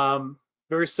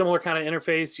 Very similar kind of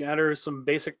interface. You enter some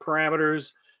basic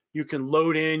parameters. You can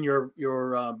load in your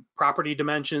property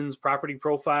dimensions, property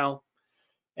profile,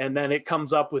 and then it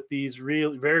comes up with these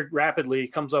very rapidly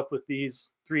comes up with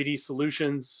these 3D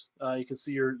solutions. You can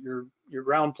see your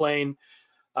ground plane,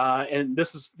 and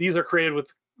these are created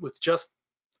with just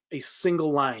a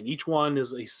single line. Each one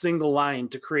is a single line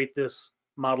to create this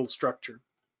model structure.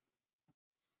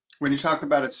 When you talk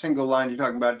about a single line, you're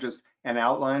talking about just an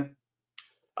outline?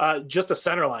 Just a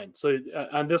center line. So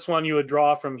on this one, you would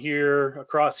draw from here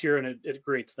across here, and it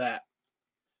creates that.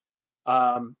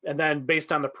 And then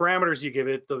based on the parameters you give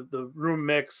it, the room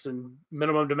mix and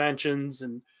minimum dimensions,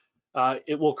 and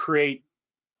it will create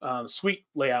suite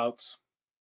layouts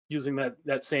using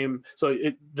that same. So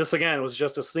this again was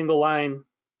just a single line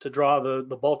to draw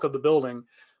the bulk of the building,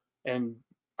 and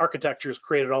Architectures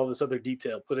created all this other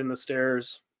detail. Put in the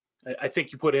stairs. I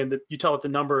think you put in you tell it the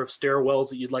number of stairwells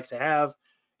that you'd like to have,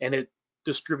 and it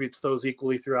distributes those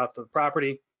equally throughout the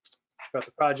property, throughout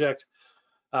the project.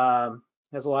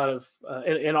 Has a lot of,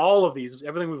 in all of these,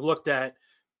 everything we've looked at,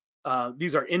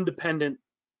 these are independent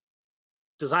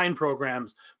design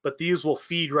programs, but these will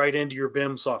feed right into your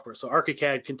BIM software. So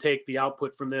ARCHICAD can take the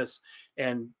output from this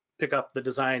and pick up the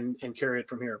design and carry it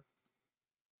from here.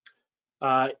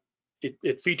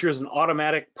 It features an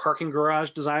automatic parking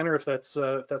garage designer if that's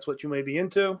what you may be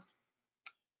into.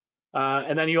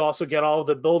 And then you also get all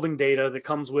the building data that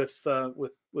comes with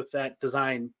that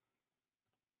design.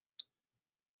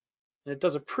 And it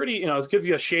does a pretty, it gives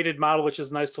you a shaded model, which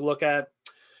is nice to look at.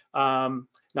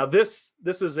 Now this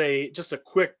is just a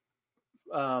quick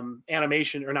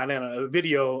animation, or not a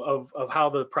video of how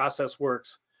the process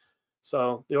works.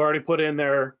 So they already put in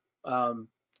their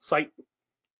site,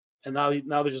 and now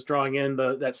they're just drawing in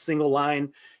that single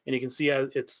line, and you can see how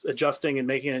it's adjusting and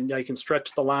making it. You can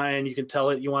stretch the line. You can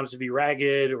tell it you want it to be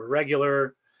ragged or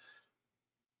regular.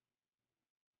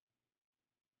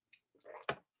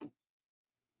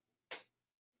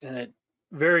 And it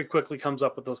very quickly comes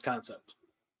up with those concepts.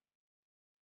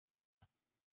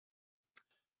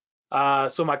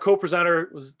 So my co-presenter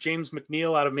was James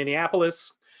McNeil out of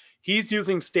Minneapolis. He's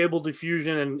using Stable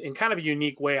Diffusion in kind of a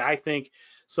unique way, I think.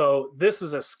 So this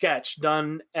is a sketch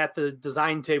done at the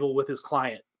design table with his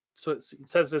client. So it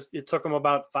says it took him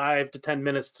about 5 to 10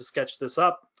 minutes to sketch this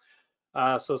up.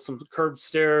 So some curved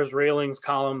stairs, railings,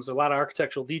 columns, a lot of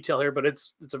architectural detail here, but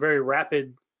it's a very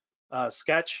rapid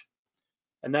sketch.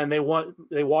 And then they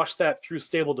wash that through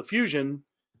Stable Diffusion,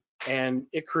 and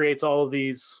it creates all of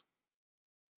these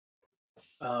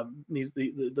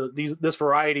this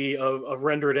variety of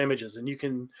rendered images, and you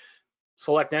can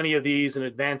select any of these and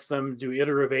advance them, do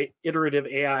iterative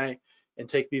AI, and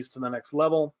take these to the next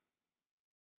level.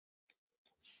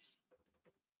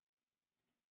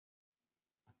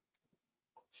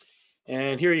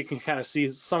 And here you can kind of see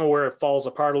some of where it falls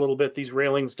apart a little bit. These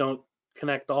railings don't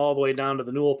connect all the way down to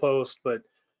the newel post, but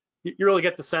you really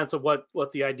get the sense of what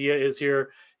the idea is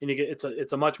here, and you get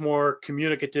it's a much more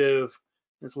communicative.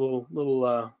 It's a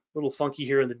little funky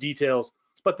here in the details,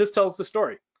 But this tells the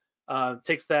story.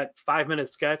 Takes that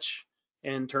 5-minute sketch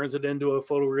and turns it into a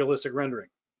photorealistic rendering.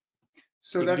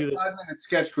 So that 5-minute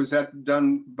sketch, was that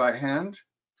done by hand?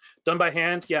 Done by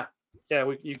hand, yeah.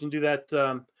 You can do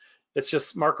that. It's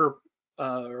just marker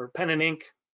or pen and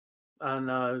ink on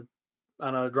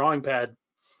a drawing pad.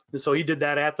 And so he did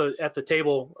that at the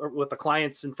table with the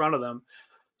clients in front of them.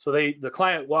 So the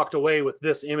client walked away with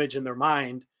this image in their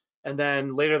mind, and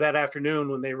then later that afternoon,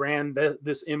 when they ran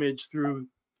this image through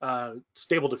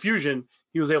Stable Diffusion,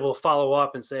 he was able to follow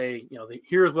up and say,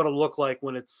 here's what it'll look like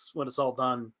when it's all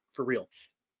done for real.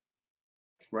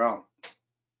 Wow.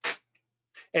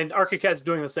 And ARCHICAD's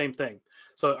doing the same thing.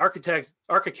 So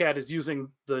ARCHICAD is using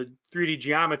the 3D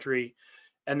geometry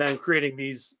and then creating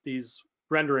these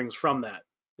renderings from that.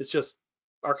 It's just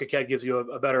ARCHICAD gives you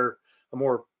a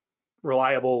more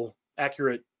reliable,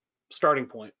 accurate starting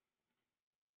point.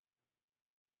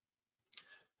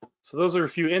 So those are a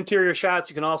few interior shots.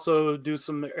 You can also do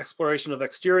some exploration of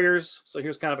exteriors. So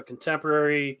here's kind of a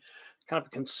contemporary, kind of a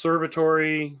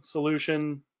conservatory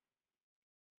solution.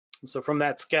 And so from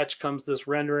that sketch comes this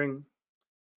rendering.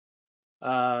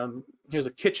 Here's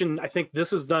a kitchen. I think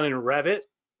this is done in Revit,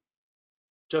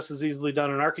 just as easily done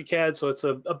in ARCHICAD. So it's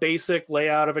a basic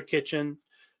layout of a kitchen.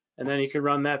 And then you can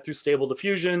run that through Stable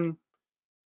Diffusion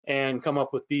and come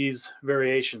up with these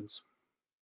variations.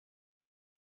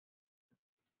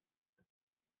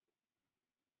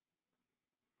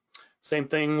 Same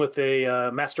thing with a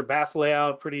master bath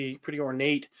layout, pretty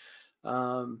ornate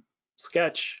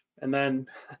sketch. And then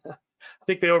I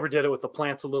think they overdid it with the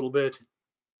plants a little bit.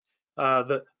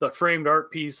 The framed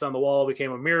art piece on the wall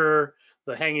became a mirror.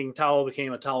 The hanging towel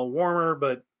became a towel warmer,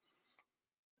 but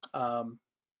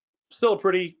still a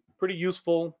pretty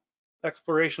useful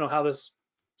exploration of how this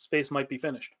space might be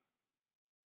finished.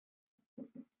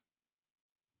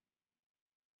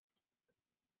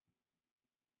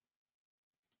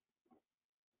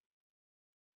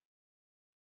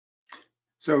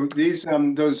 So these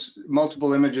those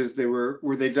multiple images, were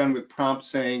they done with prompts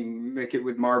saying make it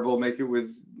with marble, make it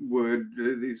with wood?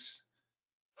 These.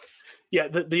 Yeah,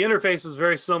 the interface is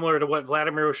very similar to what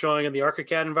Vladimir was showing in the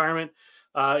ARCHICAD environment.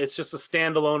 It's just a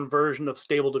standalone version of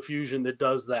Stable Diffusion that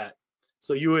does that.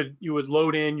 So you would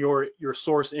load in your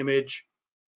source image,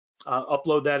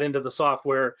 upload that into the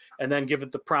software, and then give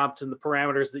it the prompts and the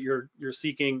parameters that you're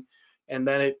seeking, and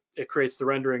then it creates the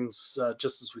renderings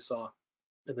just as we saw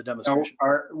in the demonstration.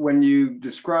 Now, when you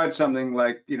describe something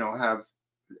like, have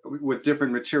with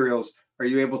different materials, are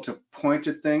you able to point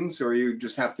at things, or you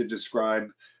just have to describe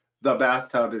the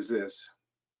bathtub is this?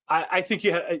 I think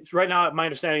right now, my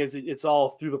understanding is it's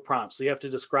all through the prompts. So you have to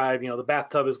describe, the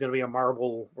bathtub is going to be a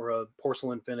marble or a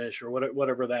porcelain finish or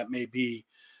whatever that may be.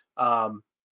 And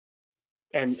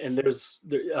there's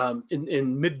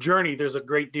in Midjourney, there's a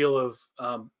great deal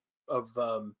of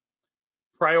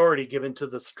priority given to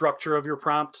the structure of your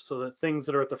prompt, so that things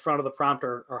that are at the front of the prompt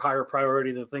are higher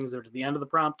priority than things that are at the end of the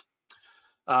prompt.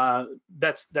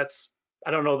 That's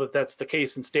I don't know that that's the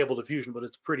case in Stable Diffusion, but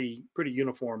it's pretty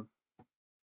uniform.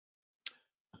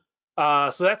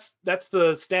 So that's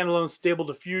the standalone Stable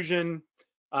Diffusion.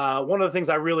 One of the things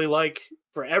I really like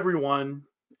for anyone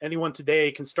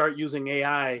today can start using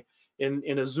AI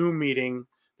in a Zoom meeting.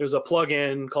 There's a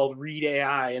plugin called Read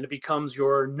AI, and it becomes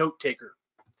your note taker.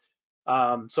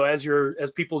 So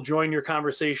as people join your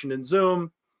conversation in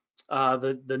Zoom,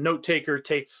 the note taker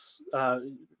takes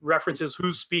references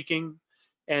who's speaking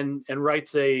and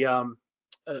writes a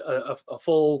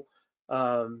full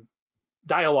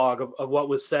dialogue of what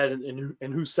was said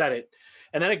and who said it.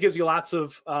 And then it gives you lots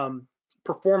of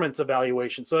performance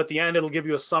evaluation. So at the end, it'll give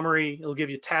you a summary, it'll give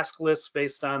you task lists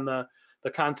based on the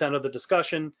content of the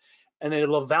discussion, and then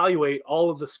it'll evaluate all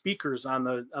of the speakers on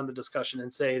the discussion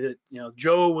and say that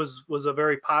Joe was a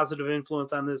very positive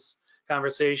influence on this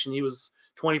conversation. He was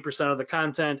 20% of the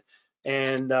content,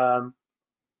 and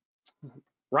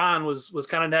Ron was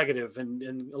kind of negative and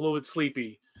a little bit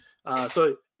sleepy.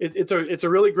 So it's a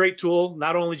really great tool,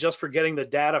 not only just for getting the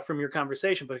data from your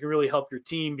conversation, but it can really help your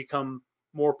team become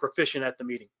more proficient at the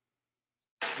meeting.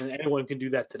 And anyone can do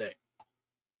that today.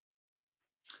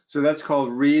 So that's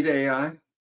called Read AI?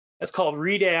 That's called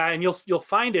Read AI, and you'll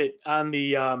find it on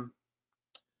the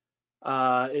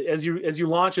as you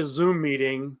launch a Zoom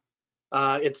meeting.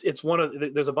 It's one of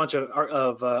there's a bunch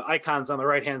of icons on the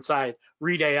right hand side.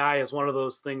 Read AI is one of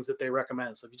those things that they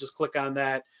recommend. So if you just click on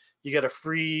that, you get a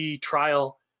free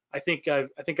trial. I think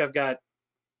I've got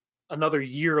another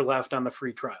year left on the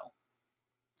free trial.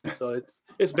 So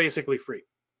it's basically free.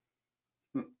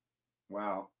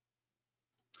 Wow.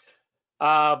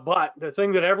 But the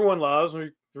thing that everyone loves,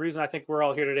 the reason I think we're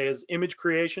all here today, is image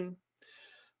creation.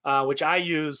 which I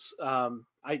use.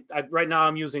 Right now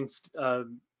I'm using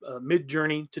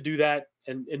Midjourney to do that,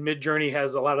 and Midjourney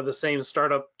has a lot of the same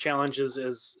startup challenges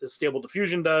as Stable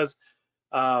Diffusion does.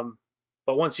 But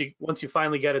once you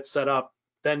finally get it set up,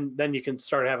 then you can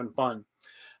start having fun.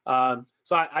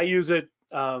 So I use it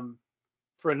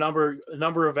for a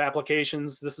number of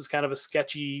applications. This is kind of a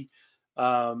sketchy,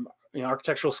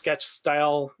 architectural sketch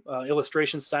style,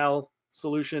 illustration style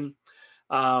solution.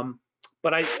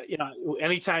 But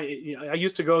anytime, I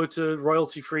used to go to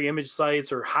royalty-free image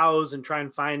sites or Houzz and try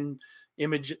and find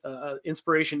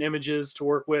inspiration images to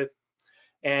work with.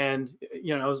 And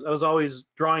I was always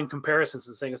drawing comparisons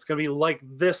and saying it's going to be like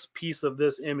this piece of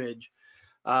this image.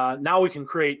 Now we can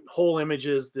create whole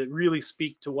images that really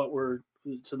speak to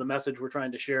to the message we're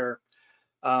trying to share.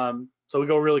 So we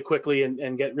go really quickly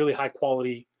and get really high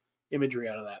quality imagery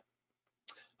out of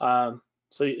that.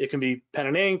 So it can be pen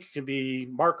and ink, it can be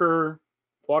marker,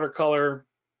 watercolor.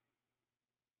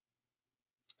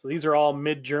 So these are all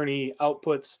Midjourney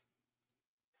outputs.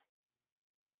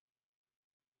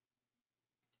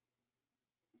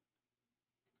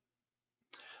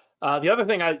 The other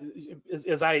thing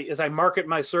as I market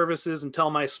my services and tell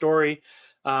my story,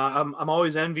 I'm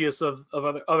always envious of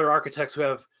other architects who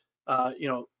have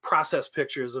process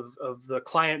pictures of the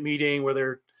client meeting where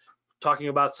they're talking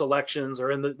about selections,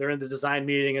 or they're in the design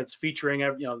meeting. It's featuring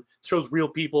shows real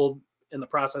people in the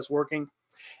process working,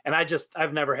 and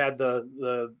I've never had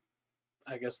the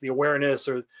I guess the awareness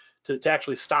or to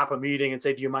actually stop a meeting and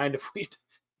say, do you mind if we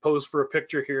pose for a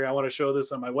picture here? I want to show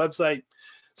this on my website.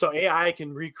 So AI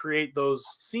can recreate those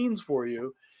scenes for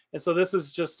you. And so this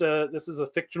is a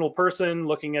fictional person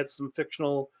looking at some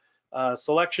fictional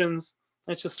selections.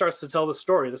 It just starts to tell the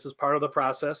story. This is part of the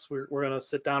process. We're going to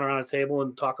sit down around a table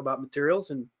and talk about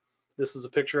materials, and this is a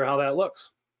picture of how that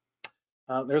looks.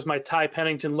 There's my Ty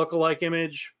Pennington lookalike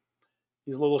image.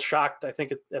 He's a little shocked, I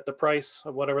think, at the price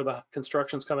of whatever the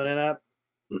construction's coming in at.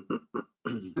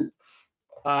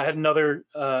 I had another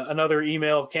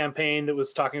email campaign that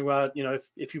was talking about,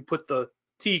 if you put the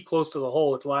T close to the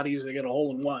hole, it's a lot easier to get a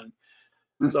hole in one.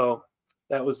 So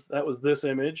that was this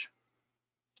image.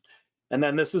 And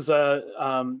then this is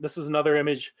another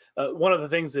image. One of the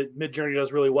things that Midjourney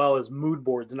does really well is mood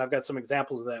boards, and I've got some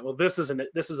examples of that. Well, this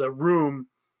is a room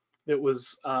that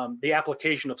was the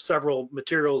application of several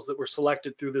materials that were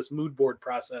selected through this mood board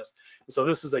process. And so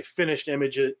this is a finished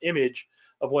image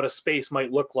of what a space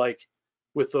might look like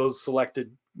with those selected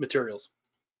materials.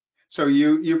 So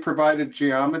you provided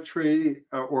geometry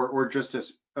or just a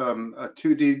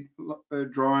 2D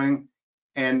drawing,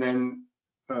 and then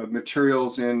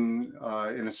materials in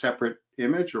a separate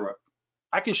image, or what?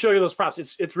 I can show you those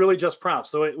prompts. It's really just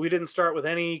prompts. So we didn't start with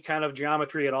any kind of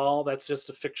geometry at all. That's just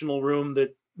a fictional room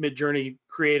that Midjourney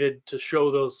created to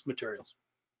show those materials.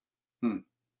 And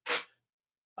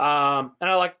I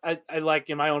like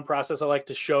in my own process, I like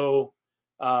to show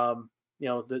the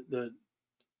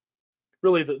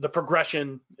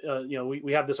progression.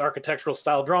 We have this architectural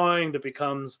style drawing that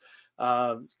becomes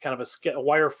kind of a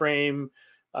wireframe,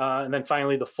 and then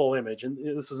finally the full image. And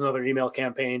this is another email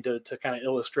campaign to kind of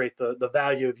illustrate the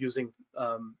value of using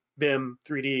BIM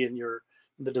 3D in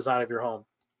the design of your home.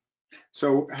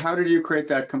 So how did you create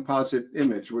that composite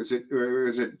image? Was it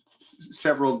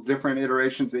several different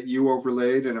iterations that you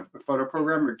overlaid in a photo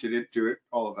program, or did it do it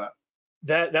all of that?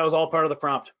 That was all part of the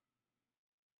prompt.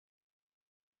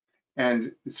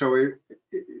 And so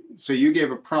you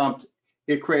gave a prompt,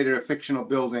 it created a fictional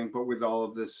building, but with all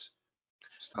of this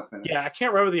stuff in it. Yeah, I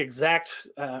can't remember the exact,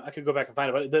 I could go back and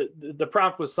find it, but the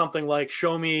prompt was something like,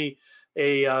 show me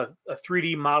a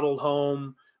 3D modeled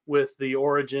home with the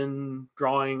origin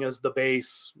drawing as the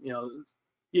base.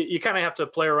 You kind of have to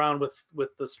play around with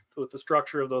the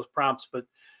structure of those prompts, but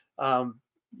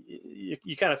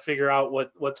you kind of figure out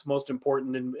what's most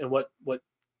important and what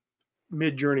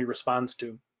Midjourney responds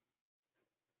to.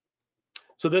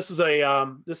 So this is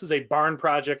a barn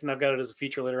project, and I've got it as a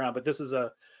feature later on, but this is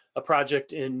a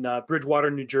project in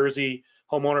Bridgewater, New Jersey.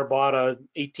 Homeowner bought a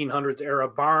 1800s era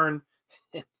barn,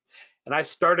 and I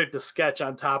started to sketch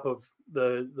on top of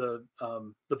the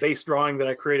base drawing that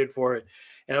I created for it,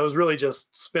 and I was really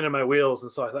just spinning my wheels.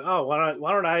 And so I thought, oh,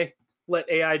 why don't I let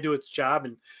AI do its job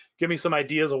and give me some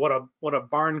ideas of what a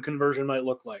barn conversion might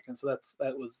look like? And so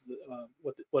that was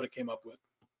what it came up with.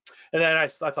 And then I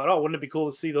thought, oh, wouldn't it be cool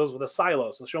to see those with a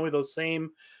silo? So show me those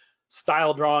same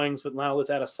style drawings, but now let's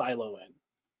add a silo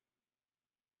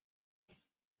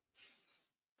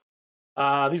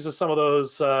in. These are some of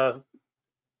those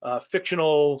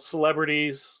fictional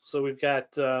celebrities. So we've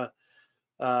got the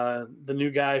new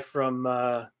guy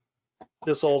from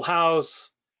This Old House.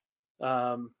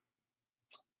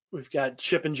 We've got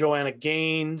Chip and Joanna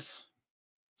Gaines.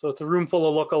 So it's a room full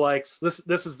of lookalikes.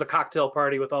 This is the cocktail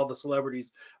party with all the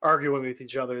celebrities arguing with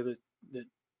each other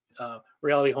that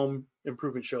reality home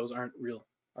improvement shows are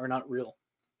not real.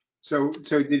 So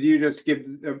did you just give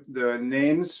the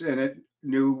names and it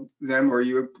knew them, or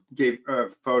you gave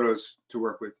photos to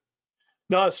work with?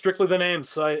 No, it's strictly the names.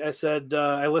 So I said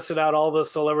I listed out all the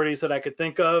celebrities that I could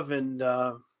think of, and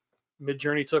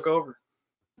Midjourney took over.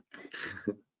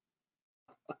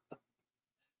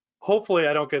 Hopefully,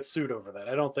 I don't get sued over that.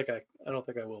 I don't think I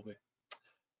will be.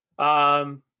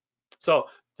 So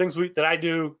things that I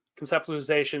do: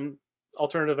 conceptualization,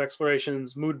 alternative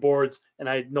explorations, mood boards, and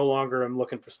I no longer am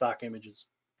looking for stock images.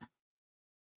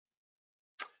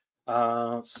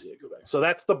 Let's see, go back. So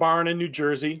that's the barn in New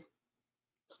Jersey.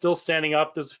 Still standing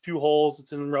up. There's a few holes.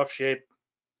 It's in rough shape.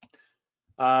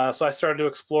 So I started to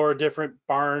explore different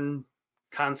barn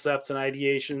concepts and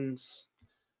ideations.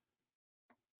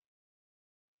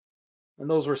 And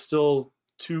those were still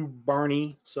too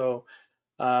barny. So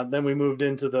then we moved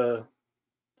into the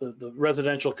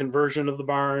residential conversion of the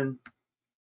barn.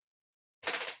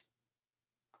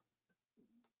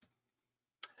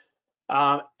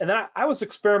 And then I was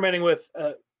experimenting with,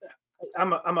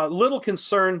 I'm a little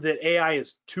concerned that AI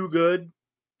is too good,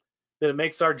 that it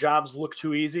makes our jobs look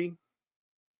too easy.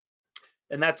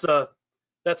 And that's a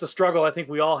struggle I think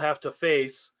we all have to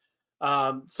face.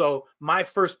 So my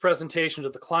first presentation to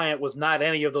the client was not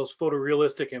any of those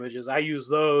photorealistic images. I used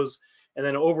those and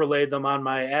then overlaid them on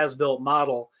my as-built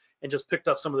model and just picked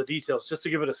up some of the details just to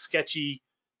give it a sketchy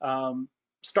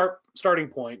starting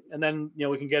point. And then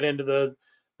we can get into the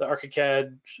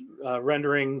ARCHICAD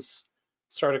renderings,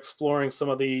 start exploring some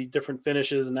of the different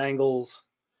finishes and angles.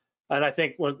 And I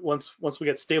think once we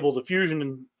get Stable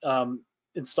Diffusion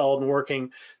installed and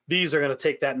working, these are going to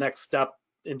take that next step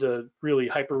into really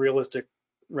hyper-realistic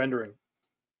rendering.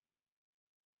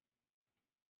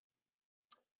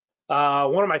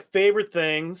 One of my favorite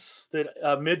things that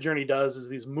Midjourney does is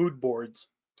these mood boards.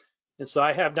 And so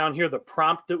I have down here the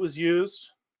prompt that was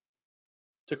used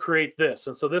to create this.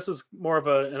 And so this is more of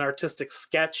an artistic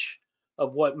sketch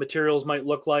of what materials might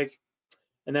look like.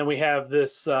 And then we have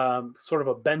this sort of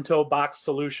a bento box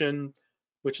solution,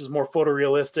 which is more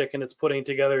photorealistic, and it's putting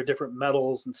together different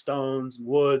metals and stones and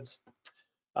woods.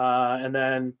 And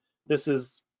then this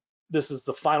is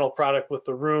the final product with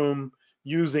the room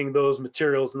using those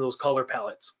materials and those color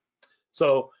palettes.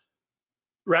 So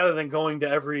rather than going to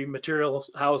every material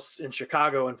house in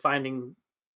Chicago and finding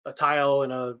a tile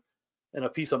and a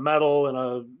piece of metal and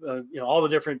all the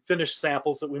different finished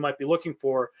samples that we might be looking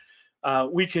for,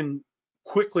 we can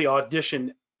quickly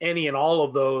audition any and all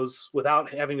of those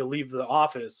without having to leave the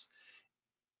office,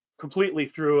 completely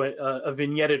through a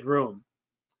vignetted room.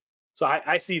 So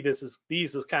I see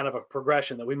these as kind of a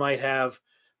progression that we might have.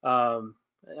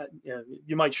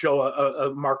 You might show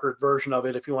a markered version of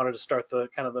it if you wanted to start the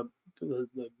kind of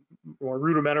the more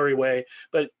rudimentary way,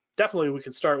 but definitely we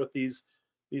can start with these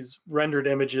rendered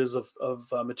images of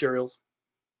materials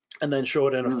and then show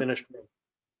it in a finished room.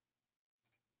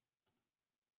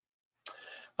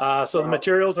 So the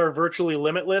materials are virtually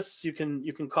limitless. You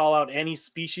can call out any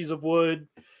species of wood,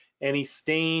 any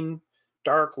stain,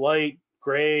 dark, light,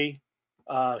 gray,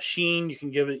 sheen.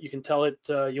 You can tell it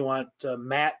you want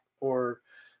matte or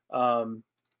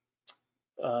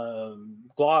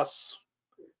gloss.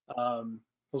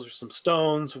 Those are some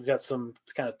stones. We've got some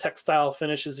kind of textile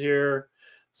finishes here,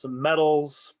 some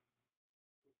metals,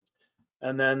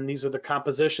 and then these are the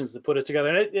compositions that put it together.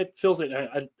 And it fills it.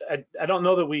 I don't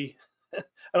know that we.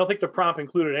 I don't think the prompt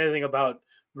included anything about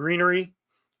greenery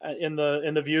in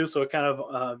the view, so it kind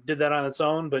of did that on its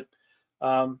own. But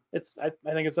I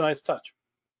think it's a nice touch.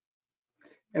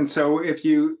 And so if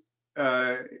you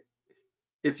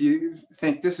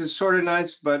think this is sort of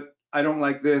nice, but I don't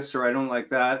like this or I don't like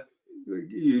that,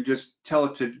 you just tell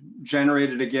it to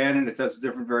generate it again, and it does a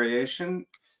different variation.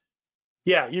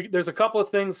 Yeah, there's a couple of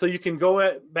things. So you can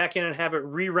go back in and have it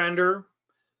re-render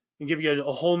and give you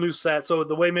a whole new set. So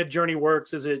the way Midjourney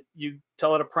works is you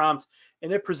tell it a prompt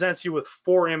and it presents you with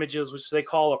 4 images, which they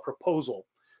call a proposal.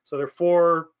 So they're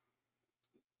 4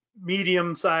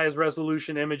 medium-sized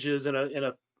resolution images in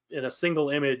a single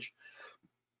image,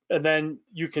 and then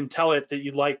you can tell it that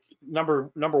you'd like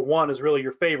number 1 is really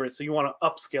your favorite, so you want to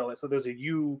upscale it. So there's a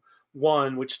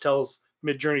U1 which tells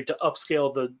Midjourney to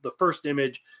upscale the first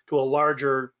image to a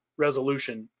larger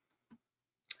resolution.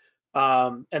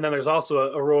 And then there's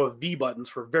also a row of V buttons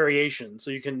for variation.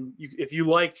 So if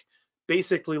you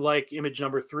basically like image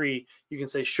number 3, you can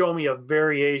say, show me a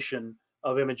variation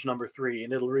of image number 3,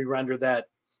 and it'll re-render that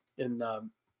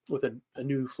with a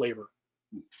new flavor.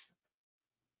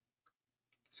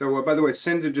 So by the way,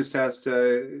 Cinda just asked,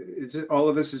 all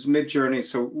of this is Mid-Journey.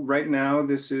 So right now,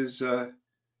 this is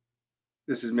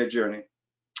Mid-Journey.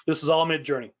 This is all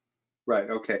Mid-Journey. Right.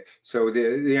 Okay. So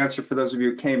the answer for those of you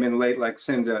who came in late, like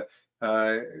Cinda,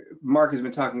 Mark has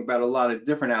been talking about a lot of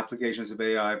different applications of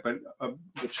AI, but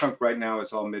the chunk right now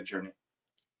is all Mid-Journey.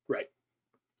 Right.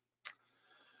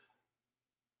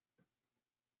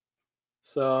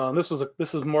 So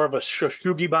this is more of a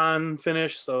Shoshugiban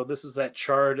finish. So this is that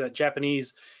charred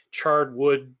Japanese charred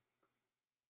wood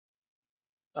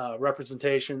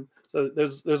representation. So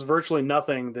there's virtually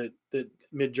nothing that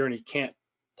Mid-Journey can't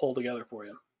pull together for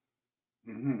you.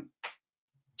 Mm-hmm.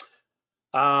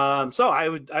 So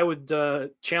I would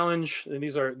challenge, and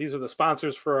these are the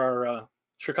sponsors for our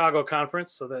Chicago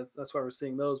conference, so that's why we're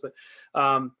seeing those. But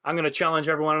I'm going to challenge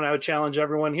everyone, and I would challenge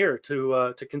everyone here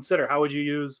to consider how would you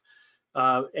use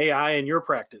AI in your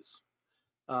practice,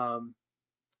 from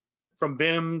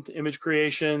BIM to image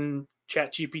creation,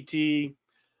 ChatGPT,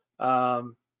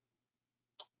 and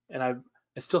I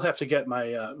still have to get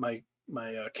my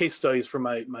case studies from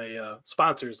my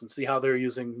sponsors and see how they're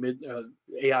using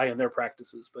AI in their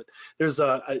practices. But there's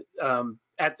at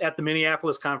the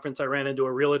Minneapolis conference, I ran into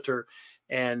a realtor,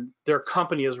 and their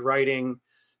company is writing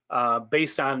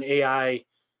based on AI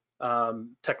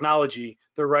technology.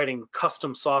 They're writing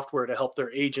custom software to help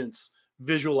their agents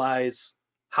visualize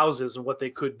houses and what they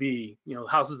could be. You know,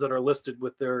 houses that are listed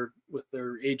with their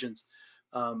agents.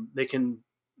 They can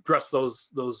dress those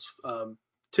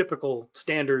typical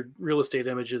standard real estate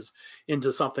images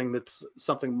into something that's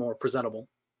something more presentable.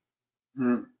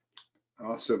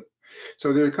 Awesome.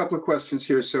 So there are a couple of questions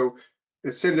here. So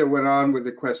Cinda went on with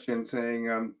the question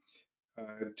saying,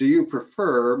 do you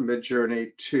prefer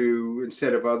Mid-Journey to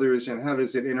instead of others, and how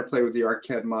does it interplay with the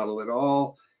ARCHICAD model at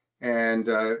all? And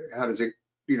how does it,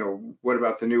 what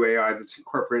about the new AI that's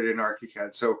incorporated in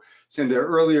ARCHICAD? So Cinda,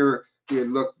 earlier we had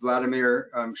looked, Vladimir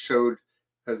showed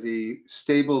the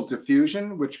stable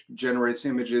diffusion, which generates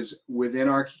images within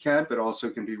ARCHICAD, but also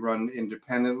can be run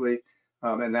independently.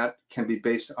 And that can be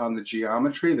based on the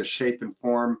geometry, the shape and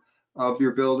form of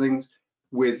your buildings,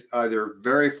 with either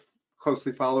very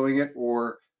closely following it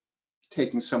or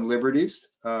taking some liberties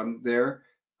there.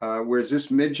 Whereas this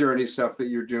Mid-Journey stuff that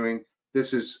you're doing,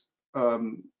 this is,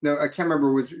 no, I can't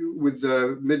remember, with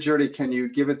the Mid-Journey, can you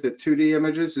give it the 2D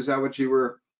images? Is that what you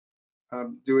were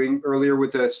doing earlier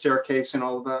with the staircase and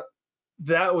all of that?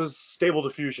 That was stable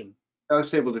diffusion. That was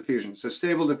stable diffusion. So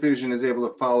stable diffusion is able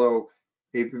to follow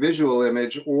a visual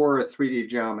image or a 3D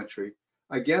geometry.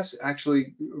 I guess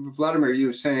actually, Vladimir, you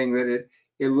were saying that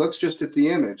it looks just at the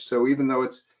image. So even though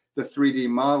it's the 3D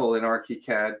model in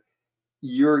ARCHICAD,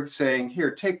 you're saying,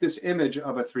 here, take this image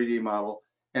of a 3D model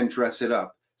and dress it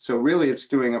up. So really it's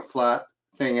doing a flat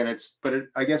thing, and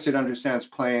I guess it understands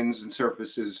planes and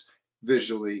surfaces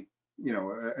visually,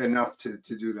 enough to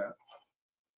do that.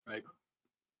 Right.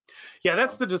 Yeah,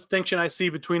 that's the distinction I see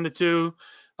between the two.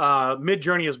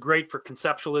 Mid-Journey is great for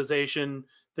conceptualization,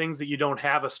 things that you don't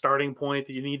have a starting point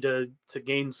that you need to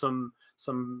gain some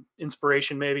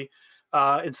inspiration maybe.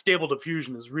 And stable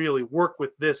diffusion is really work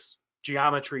with this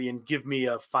geometry and give me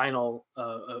a final,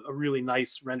 a really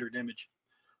nice rendered image.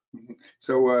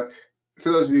 So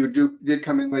for those of you who did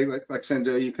come in late, like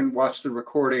Cinda, you can watch the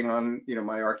recording on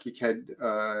my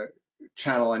ARCHICAD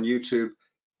channel on YouTube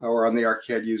or on the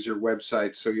ARCHICAD user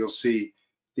website, so you'll see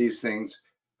these things.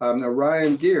 Now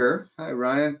Ryan Gear, hi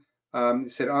Ryan,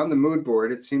 said on the mood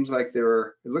board, it looks like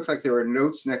there are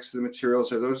notes next to the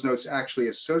materials. Are those notes actually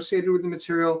associated with the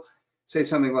material? Say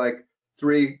something like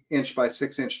 3-inch by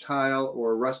 6-inch tile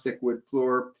or rustic wood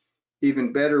floor.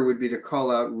 Even better would be to call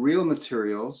out real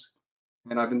materials.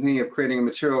 And I've been thinking of creating a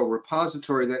material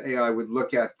repository that AI would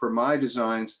look at for my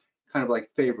designs, kind of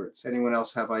like favorites. Anyone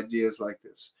else have ideas like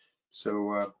this?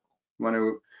 So want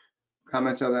to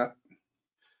comment on that?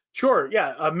 Sure,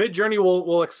 yeah. Mid-Journey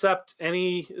will accept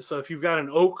any, so if you've got an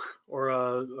oak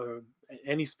or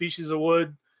any species of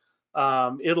wood,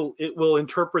 it will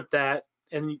interpret that,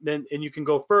 and you can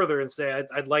go further and say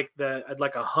I'd like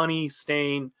a honey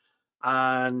stain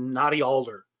on knotty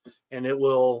alder, and it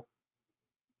will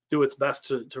do its best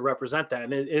to represent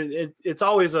that. And it's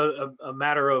always a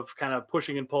matter of kind of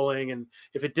pushing and pulling, and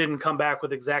if it didn't come back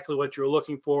with exactly what you're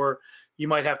looking for, you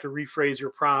might have to rephrase your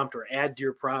prompt or add to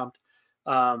your prompt.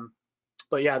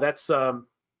 But yeah, that's and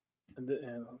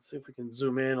let's see if we can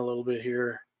zoom in a little bit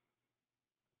here.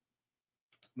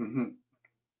 Mm-hmm.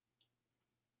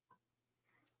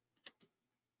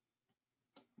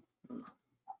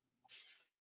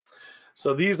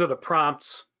 So these are the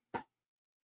prompts.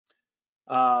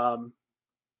 So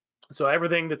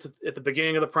everything that's at the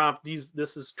beginning of the prompt,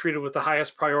 this is treated with the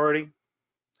highest priority.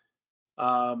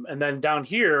 And then down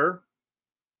here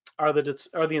are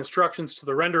the instructions to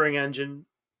the rendering engine.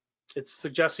 It's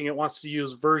suggesting it wants to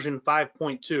use version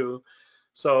 5.2.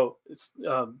 So it's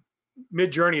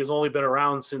Midjourney has only been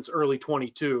around since early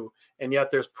 22, and yet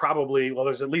there's probably, well,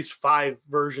 there's at least 5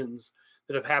 versions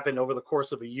that have happened over the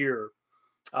course of a year.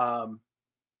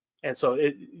 And so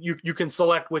you can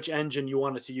select which engine you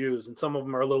want it to use, and some of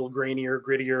them are a little grainier,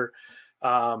 grittier.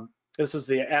 This is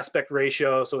the aspect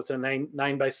ratio, so it's a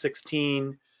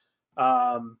 9:16.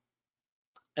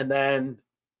 And then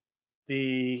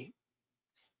the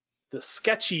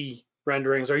sketchy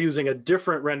renderings are using a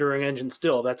different rendering engine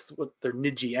still. That's what their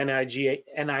Niji,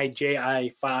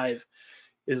 Niji 5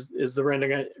 is the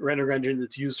rendering engine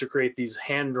that's used to create these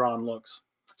hand-drawn looks.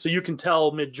 So you can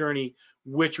tell Midjourney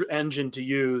which engine to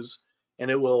use,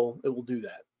 and it will do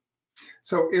that.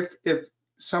 So if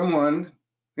someone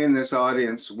in this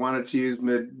audience wanted to use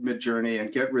Midjourney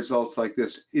and get results like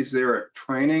this, is there a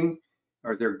training?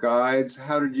 Are there guides?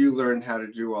 How did you learn how to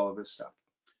do all of this stuff?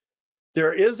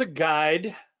 There is a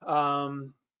guide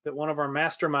that one of our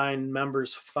mastermind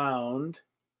members found.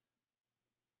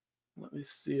 Let me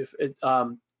see if it,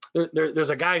 there's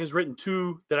a guy who's written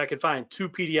 2 that I could find, 2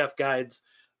 PDF guides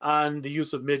on the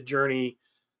use of Midjourney,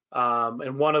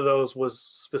 and one of those was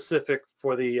specific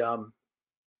for the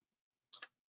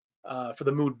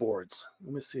mood boards.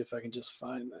 Let me see if I can just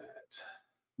find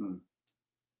that.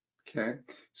 Okay,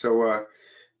 so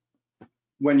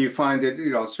when you find it,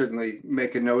 certainly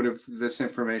make a note of this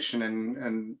information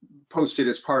and post it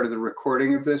as part of the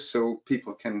recording of this, so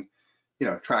people can,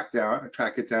 track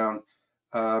it down.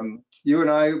 You and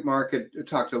I, Mark, had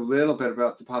talked a little bit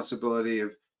about the possibility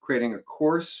of creating a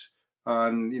course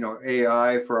on,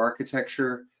 AI for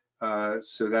architecture.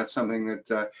 So that's something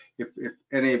that if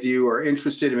any of you are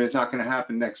interested in, it's not going to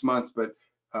happen next month, but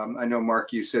I know,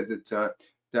 Mark, you said that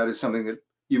that is something that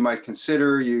you might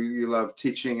consider. You love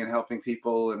teaching and helping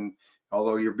people, and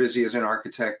although you're busy as an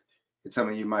architect, it's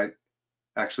something you might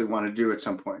actually want to do at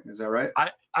some point. Is that right?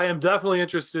 I am definitely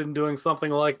interested in doing something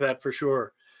like that for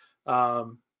sure.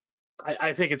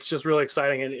 I think it's just really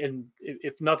exciting, and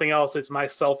if nothing else, it's my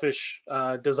selfish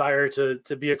desire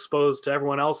to be exposed to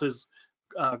everyone else's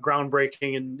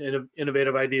groundbreaking and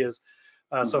innovative ideas.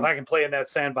 So if I can play in that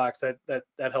sandbox,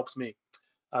 that helps me.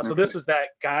 So this is that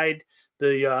guide.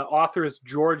 The author is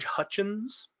George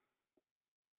Hutchins.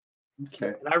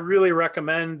 Okay. And I really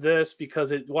recommend this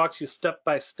because it walks you step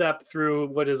by step through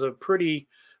what is a pretty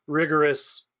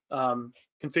rigorous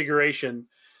configuration.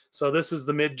 So this is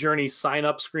the Midjourney sign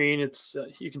up screen. It's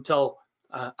you can tell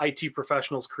IT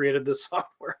professionals created this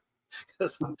software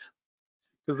because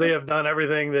they have done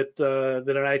everything that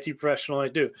that an IT professional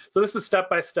might do. So this is step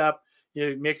by step.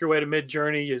 You make your way to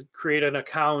Midjourney, you create an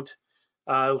account,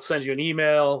 it'll send you an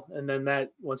email, and then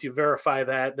that once you verify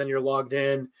that, then you're logged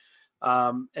in.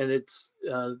 And it's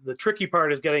the tricky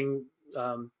part is getting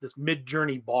this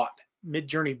Midjourney bot.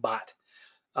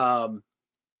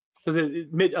 Because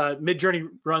Midjourney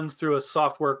runs through a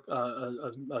software,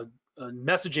 a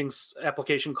messaging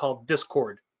application called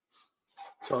Discord.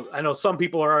 So I know some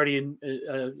people are already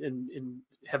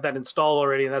have that installed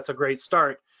already, and that's a great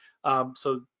start.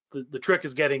 So the trick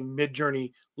is getting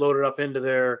Midjourney loaded up into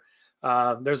there.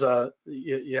 There's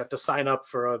you have to sign up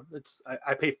for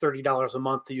I pay $30 a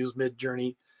month to use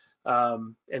Midjourney,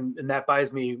 and that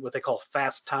buys me what they call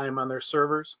fast time on their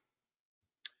servers.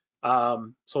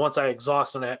 So once I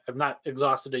exhaust, and I've not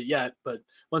exhausted it yet, but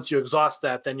once you exhaust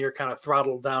that, then you're kind of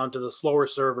throttled down to the slower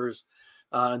servers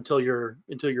until your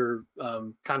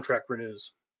contract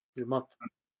renews, your month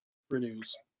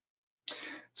renews.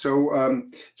 So,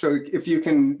 so if you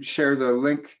can share the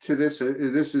link to this,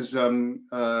 this is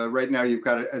right now you've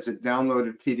got it as a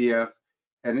downloaded PDF.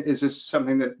 And is this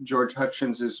something that George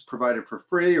Hutchins is provided for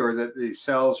free, or that he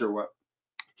sells, or what?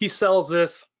 He sells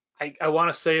this. I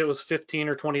want to say it was $15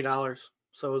 or $20,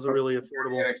 so it was a really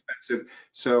affordable. Inexpensive.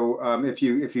 So if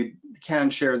you can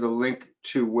share the link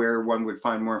to where one would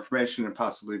find more information and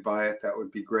possibly buy it, that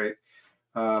would be great.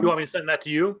 You want me to send that to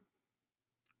you?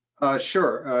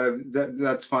 Sure,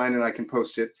 that's fine, and I can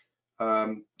post it.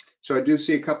 So I do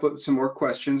see some more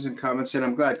questions and comments, and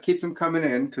I'm glad. Keep them coming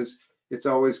in, because it's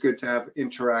always good to have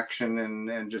interaction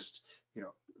and just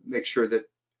make sure that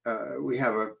we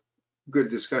have a good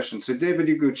discussion. So David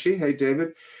Uguchi, hey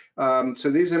David. So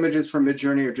these images from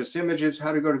Midjourney are just images.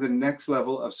 How to go to the next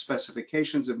level of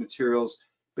specifications of materials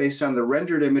based on the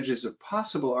rendered images of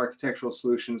possible architectural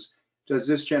solutions. Does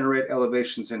this generate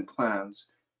elevations and plans?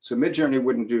 So Midjourney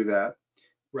wouldn't do that.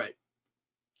 Right.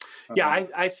 Yeah,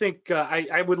 I think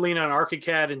I would lean on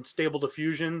ARCHICAD and Stable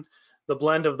Diffusion. The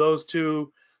blend of those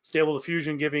two Stable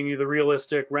Diffusion giving you the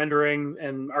realistic rendering,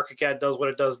 and ARCHICAD does what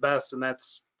it does best, and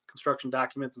that's construction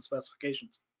documents and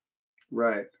specifications.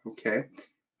 Right. Okay.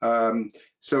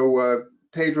 So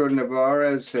Pedro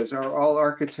Navarez says, are all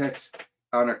architects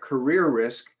on a career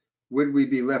risk? Would we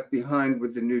be left behind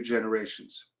with the new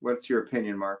generations? What's your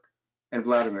opinion, Mark? And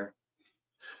Vladimir?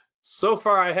 So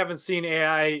far, I haven't seen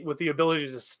AI with the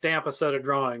ability to stamp a set of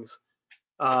drawings.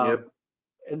 Yep.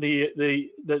 And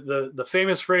the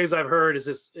famous phrase I've heard is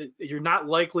this: you're not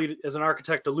likely to, as an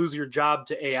architect, to lose your job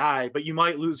to AI, but you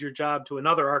might lose your job to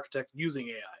another architect using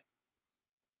AI.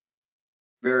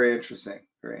 Very interesting.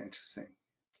 Very interesting.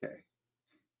 Okay.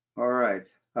 All right.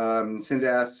 Cindy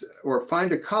asks, or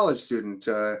find a college student.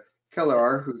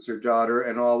 Kellar, who's her daughter,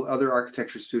 and all other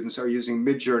architecture students are using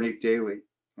Midjourney daily.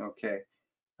 Okay.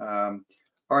 All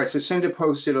right. So Cindy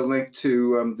posted a link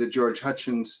to the George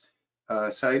Hutchins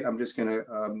site. I'm just going to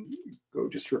go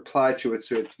just reply to it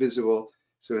so it's visible.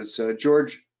 So it's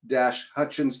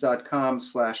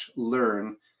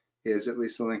george-hutchins.com/learn is at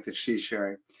least the link that she's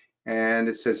sharing. And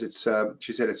it says it's,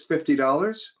 she said it's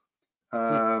 $50.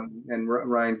 And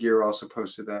Ryan Gear also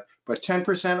posted that, but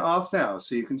 10% off now,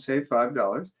 so you can save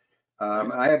 $5.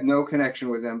 Nice. I have no connection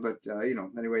with them, but you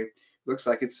know, anyway, looks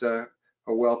like it's a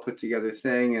well put together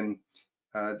thing. And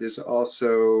there's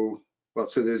also, well,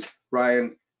 so there's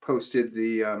Ryan posted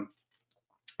the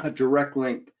a direct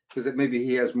link, because maybe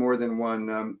he has more than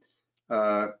one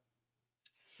what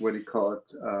do you call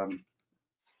it,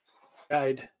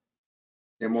 Guide.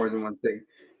 yeah, more than one thing.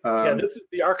 Yeah, this is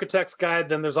the architect's guide.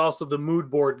 Then there's also the mood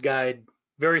board guide.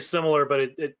 Very similar, but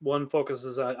it one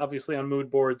focuses obviously on mood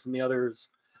boards, and the other is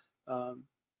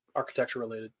architecture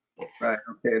related. Right.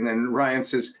 Okay. And then Ryan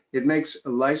says it makes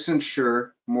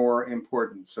licensure more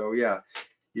important. So yeah,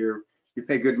 you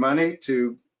pay good money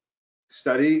to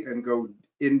study and go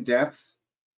in depth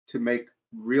to make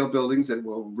real buildings that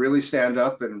will really stand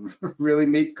up and really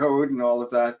meet code and all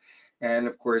of that. And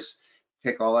of course,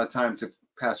 take all that time to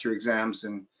pass your exams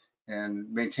and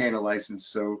maintain a license.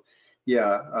 So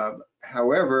yeah,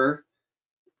 however,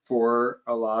 for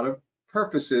a lot of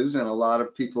purposes and a lot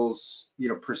of people's, you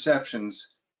know, perceptions,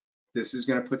 this is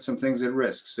going to put some things at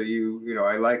risk. So you know,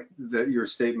 I like your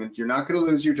statement. You're not going to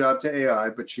lose your job to AI,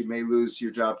 but you may lose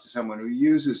your job to someone who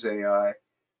uses AI,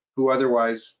 who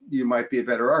otherwise you might be a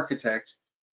better architect,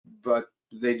 but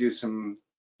they do some,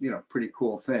 you know, pretty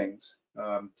cool things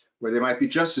where they might be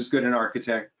just as good an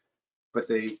architect, but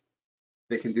they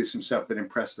can do some stuff that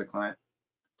impress the client.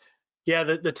 Yeah,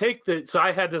 the take that, so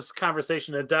I had this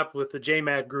conversation in depth with the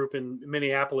JMAD group in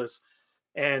Minneapolis,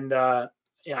 and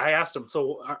yeah, I asked them,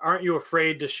 so aren't you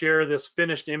afraid to share this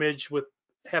finished image with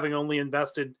having only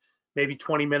invested maybe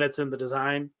 20 minutes in the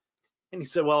design? And he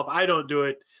said, well, if I don't do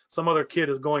it, some other kid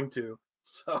is going to.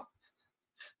 So,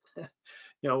 you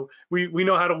know, we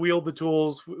know how to wield the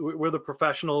tools. We're the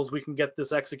professionals. We can get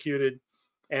this executed.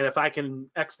 And if I can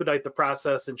expedite the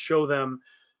process and show them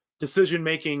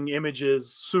decision-making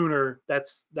images sooner,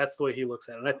 that's the way he looks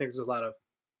at it. And I think there's a lot of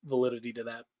validity to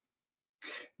that.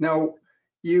 Now,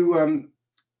 you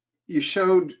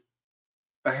showed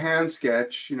a hand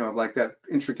sketch, you know, like that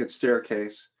intricate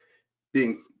staircase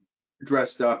being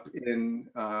dressed up in,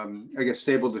 I guess,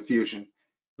 Stable Diffusion.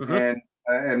 Mm-hmm.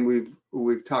 And we've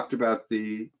talked about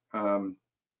the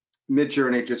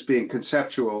Midjourney just being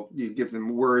conceptual. You give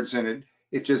them words, and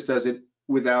it just does it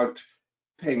without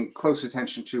paying close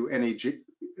attention to any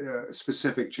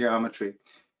specific geometry.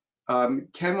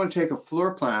 Can one take a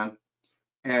floor plan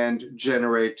and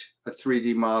generate a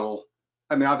 3D model?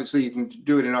 I mean, obviously you can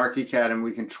do it in ARCHICAD and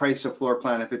we can trace a floor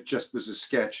plan if it just was a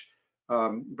sketch.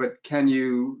 But can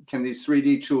these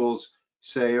 3D tools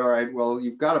say, all right, well,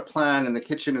 you've got a plan and the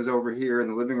kitchen is over here and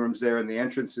the living room's there and the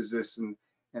entrance is this and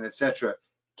et cetera.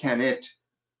 Can it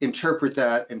interpret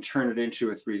that and turn it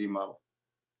into a 3D model?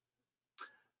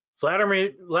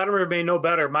 Vladimir may know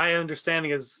better. My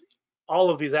understanding is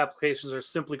all of these applications are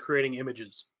simply creating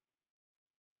images.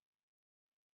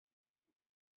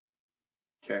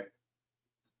 Okay.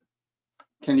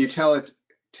 Can you tell it,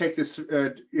 take this,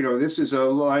 you know, this is a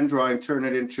line drawing, turn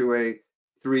it into a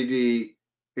 3D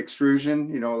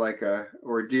extrusion, you know, like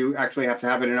or do you actually have to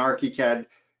have it in ARCHICAD,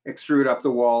 extrude up the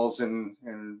walls and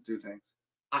do things?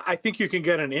 I think you can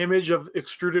get an image of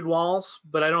extruded walls,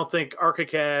 but I don't think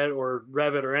ARCHICAD or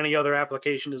Revit or any other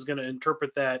application is going to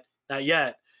interpret that, not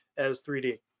yet, as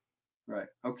 3D. Right.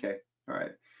 Okay. All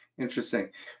right.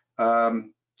 Interesting. So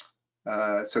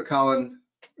Colin,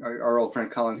 our old friend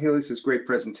Colin Healy says, great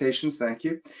presentations. Thank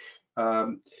you.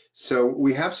 So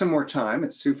we have some more time.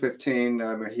 It's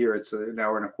 2:15 here. It's an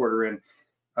hour and a quarter in.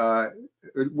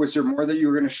 Was there more that you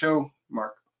were going to show,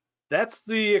 Mark? that's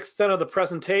the extent of the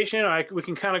presentation. We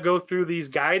can kind of go through these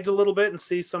guides a little bit and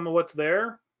see some of what's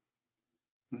there.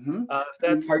 Mm-hmm.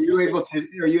 That's Are you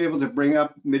able to bring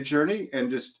up Midjourney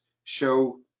and just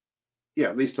show, yeah,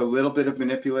 at least a little bit of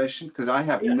manipulation? Because I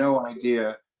have no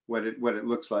idea what it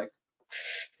looks like.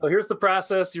 So here's the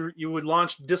process. You would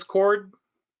launch Discord,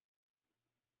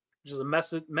 which is a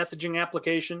messaging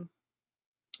application,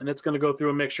 and it's going to go through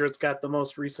and make sure it's got the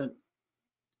most recent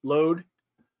load.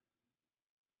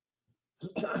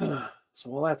 So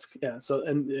while that's, yeah, so,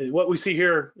 and what we see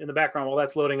here in the background while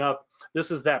that's loading up,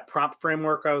 this is that prompt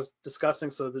framework I was discussing.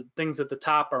 So the things at the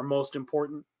top are most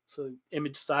important. So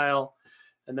image style,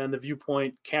 and then the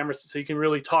viewpoint, cameras. So you can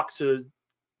really talk to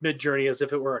Midjourney as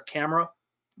if it were a camera.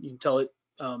 You can tell it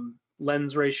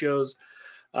lens ratios,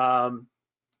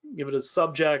 give it a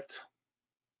subject,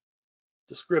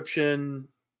 description,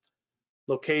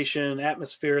 location,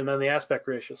 atmosphere, and then the aspect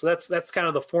ratio. So that's kind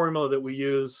of the formula that we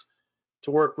use to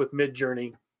work with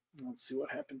Midjourney. Let's see what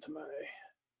happened to my,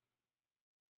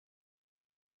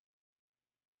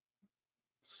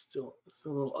 still a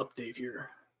little update here.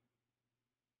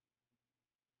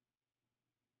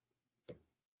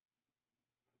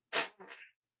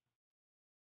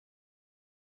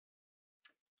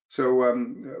 So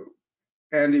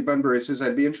Andy Bunbury says,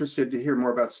 I'd be interested to hear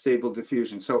more about stable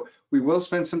diffusion. So we will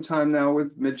spend some time now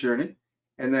with Midjourney.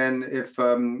 And then if,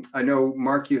 I know,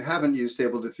 Mark, you haven't used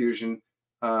stable diffusion.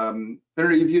 No,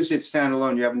 you've used it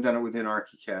standalone. You haven't done it within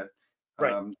ARCHICAD.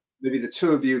 Right. Maybe the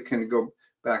two of you can go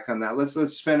back on that. Let's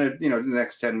spend it, the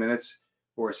next 10 minutes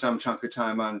or some chunk of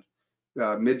time on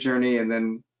Midjourney, and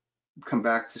then come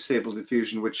back to stable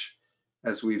diffusion, which,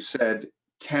 as we've said,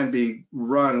 can be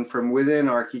run from within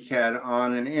ARCHICAD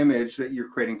on an image that you're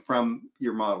creating from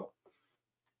your model.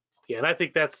 Yeah, and I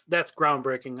think that's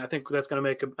groundbreaking. I think that's going to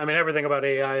make, I mean, everything about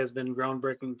AI has been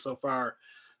groundbreaking so far.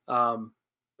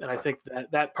 And I think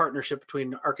that partnership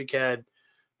between ARCHICAD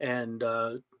and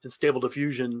stable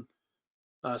diffusion,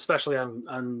 especially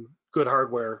on good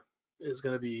hardware, is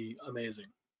going to be amazing.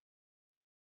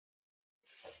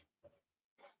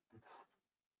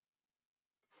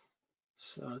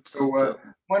 So it's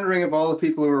wondering of all the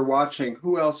people who are watching,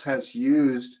 who else has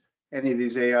used any of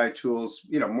these AI tools,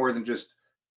 more than just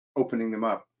opening them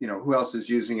up? Who else is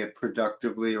using it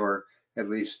productively, or at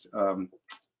least,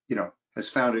 has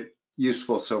found it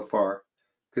useful so far?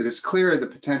 Because it's clear the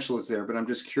potential is there, but I'm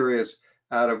just curious,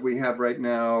 we have right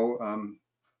now, how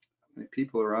many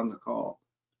people are on the call?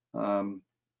 Can't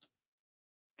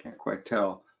quite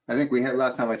tell. I think we had,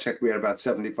 last time I checked, we had about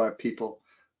 75 people.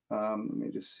 Let me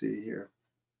just see here.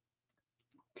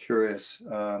 Curious.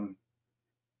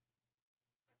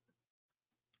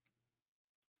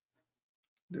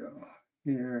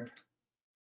 Here.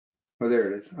 Oh,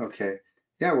 there it is. Okay.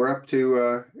 Yeah, we're up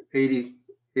to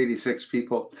 86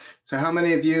 people. So how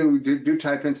many of you do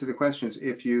type into the questions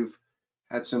if you've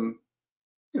had some,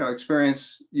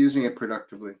 experience using it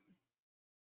productively?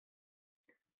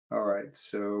 All right.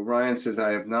 So Ryan says,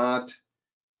 I have not.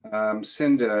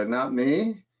 Cinda, not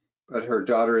me, but her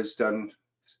daughter has done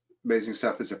amazing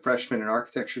stuff as a freshman in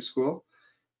architecture school.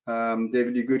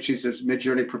 David Yaguchi says,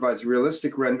 Midjourney provides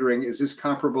realistic rendering. Is this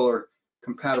comparable or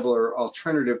compatible or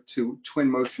alternative to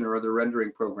Twinmotion or other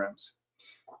rendering programs?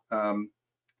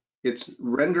 It's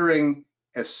rendering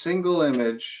a single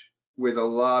image with a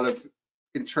lot of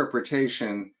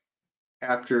interpretation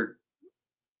after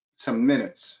some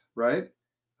minutes, right?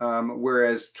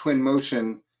 Whereas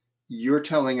Twinmotion, you're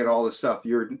telling it all the stuff.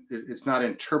 It's not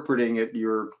interpreting it.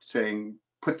 You're saying,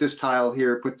 put this tile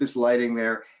here, put this lighting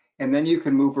there, and then you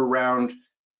can move around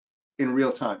in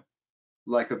real time,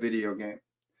 like a video game.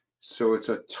 So it's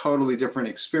a totally different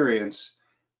experience,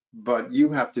 but you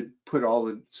have to put all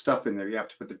the stuff in there. You have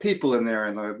to put the people in there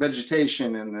and the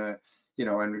vegetation and the,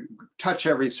 and touch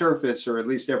every surface, or at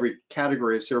least every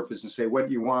category of surface, and say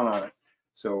what you want on it.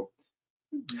 So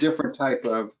different type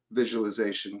of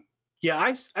visualization. Yeah,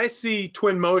 I see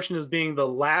Twinmotion as being the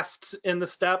last in the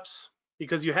steps,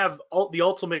 because you have the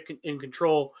ultimate in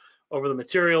control over the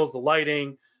materials, the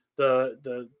lighting,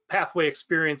 the pathway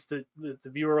experience that the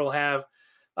viewer will have.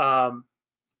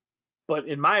 But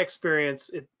in my experience,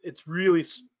 it's really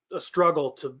a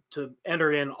struggle to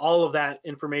enter in all of that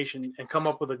information and come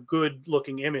up with a good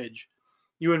looking image.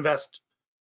 You invest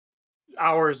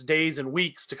hours, days, and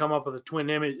weeks to come up with a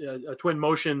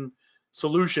Twinmotion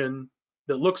solution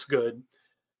that looks good.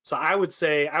 So I would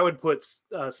say I would put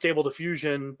stable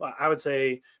diffusion. I would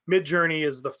say Midjourney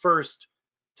is the first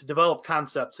to develop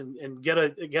concepts and get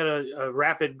a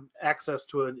rapid access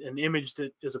to an image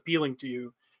that is appealing to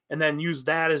you, and then use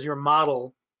that as your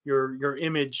model, your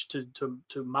image to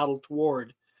model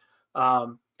toward.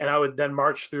 And and I would then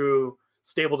march through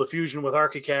Stable Diffusion with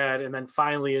ARCHICAD, and then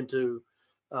finally into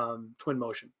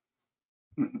Twinmotion.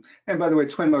 And by the way,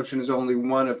 Twinmotion is only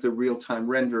one of the real-time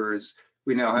renderers.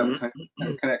 We now have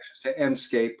connections to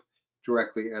Enscape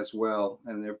directly as well,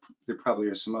 and there probably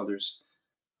are some others.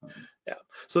 Yeah,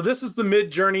 so this is the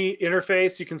mid-journey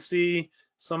interface. You can see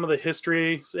some of the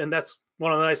history, and that's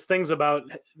one of the nice things about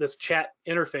this chat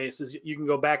interface is you can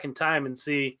go back in time and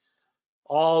see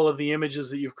all of the images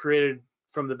that you've created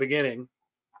from the beginning.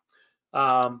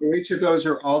 Each of those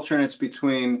are alternates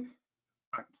between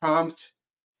a prompt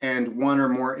and one or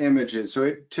more images. So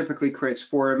it typically creates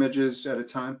 4 images at a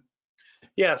time.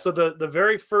 Yeah, so the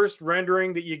very first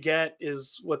rendering that you get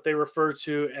is what they refer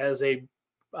to as a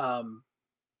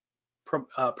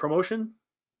promotion.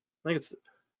 I think it's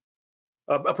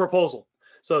a proposal.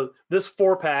 So this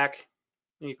 4-pack,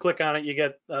 and you click on it, you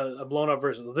get a blown up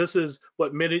version. So this is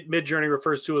what Midjourney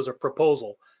refers to as a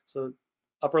proposal. So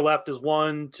upper left is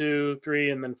 1, 2,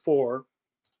 3, and then 4.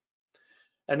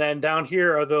 And then down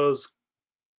here are those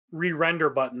re-render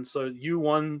buttons. So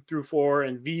U1 through 4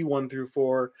 and V1 through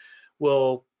 4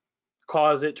 will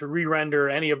cause it to re-render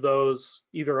any of those,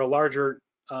 either a larger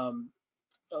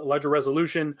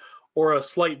resolution or a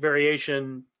slight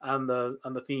variation on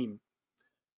the theme.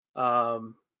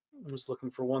 I'm just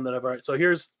looking for one that I've already. So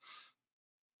here's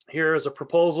a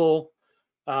proposal.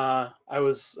 I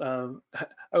was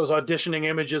auditioning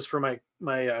images for my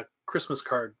Christmas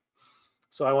card,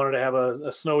 so I wanted to have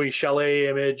a snowy chalet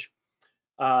image.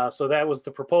 So that was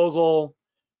the proposal,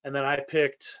 and then I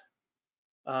picked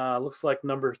looks like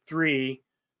number 3,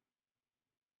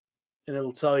 and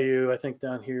it'll tell you, I think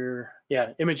down here,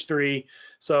 yeah, image 3.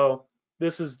 So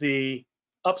this is the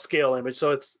upscale image.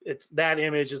 So it's that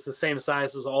image is the same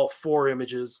size as all 4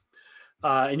 images,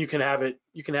 and you can have it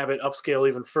upscale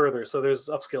even further. So there's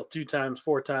upscale 2 times,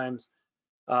 4 times.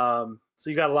 So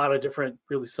you got a lot of different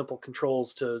really simple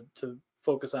controls to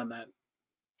focus on that.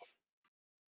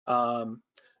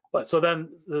 But so then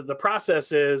the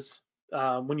process is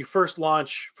when you first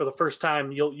launch for the first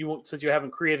time, you won't, since you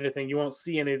haven't created anything, you won't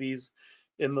see any of these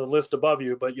in the list above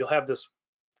you, but you'll have this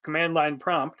command line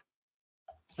prompt.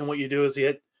 And what you do is you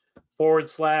hit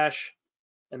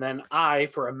 / and then I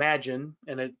for imagine,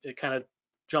 and it kind of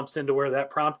jumps into where that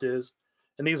prompt is.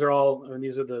 And these are all, I mean,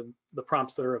 these are the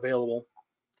prompts that are available.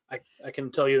 I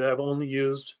can tell you that I've only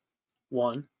used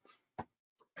one.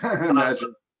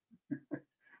 Imagine.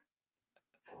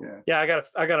 Yeah,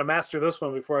 I gotta master this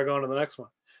one before I go on to the next one.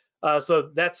 So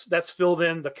that's filled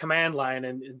in the command line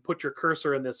and put your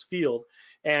cursor in this field,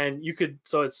 and you could,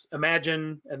 so it's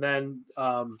imagine and then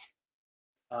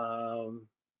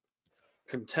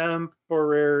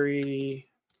contemporary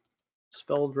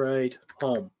spelled right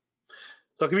home.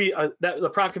 So it could be the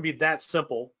prompt can be that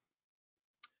simple.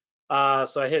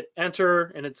 So I hit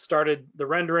enter and it started the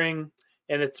rendering,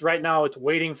 and it's right now it's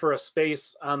waiting for a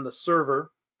space on the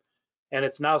server. And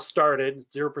it's now started.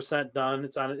 It's 0% done.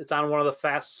 It's on one of the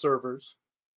fast servers.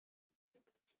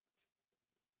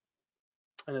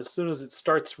 And as soon as it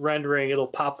starts rendering, it'll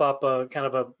pop up a kind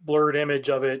of a blurred image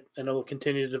of it, and it'll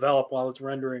continue to develop while it's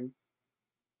rendering.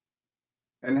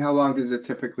 And how long does it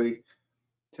typically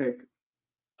take?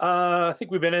 I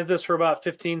think we've been in this for about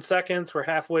 15 seconds. We're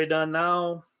halfway done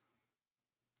now.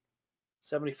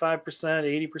 75%,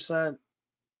 80%.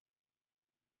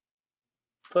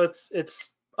 So it's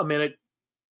a minute,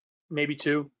 maybe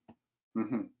 2.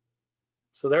 Mm-hmm.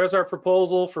 So there's our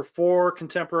proposal for 4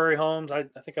 contemporary homes. I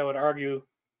think I would argue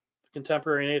the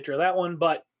contemporary nature of that one,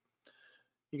 but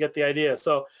you get the idea.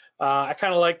 So I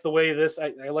kind of like the way this,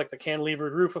 I like the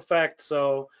cantilevered roof effect.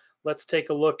 So let's take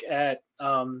a look at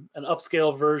an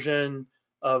upscale version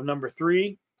of number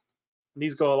 3.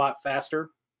 These go a lot faster.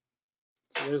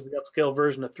 So there's the upscale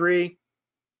version of 3.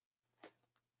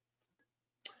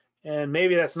 And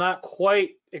maybe that's not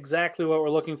quite exactly what we're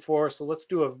looking for. So let's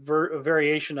do a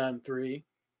variation on 3.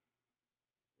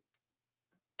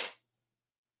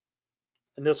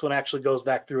 And this one actually goes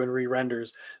back through and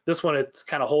re-renders. This one, it's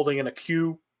kind of holding in a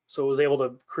queue, so it was able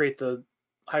to create the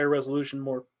higher resolution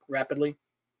more rapidly.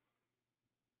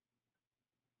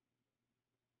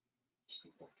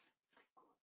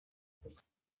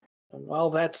 And while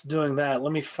that's doing that,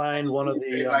 let me find one of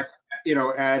the... like,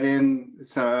 add in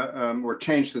or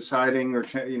change the siding, or,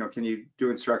 can you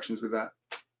do instructions with that?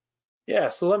 Yeah,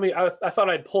 so let me, I thought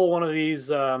I'd pull one of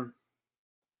these, you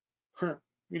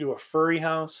do a furry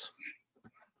house.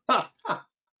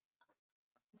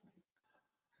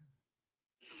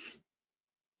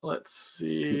 Let's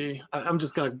see, I'm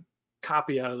just gonna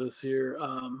copy out of this here.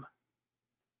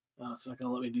 It's not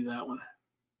gonna let me do that one.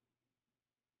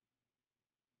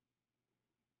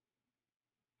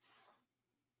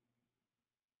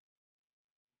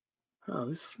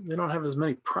 Oh, they don't have as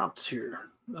many prompts here.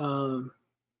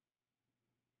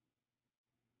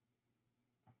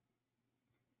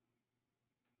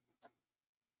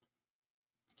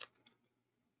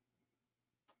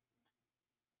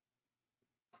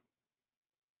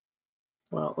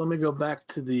 Well, let me go back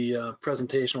to the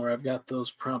presentation where I've got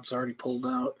those prompts already pulled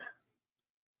out.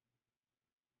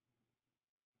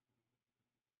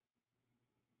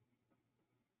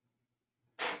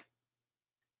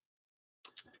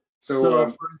 So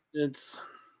for instance,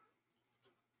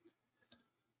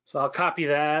 so I'll copy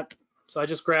that. So I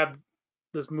just grabbed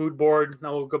this mood board.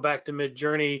 Now we'll go back to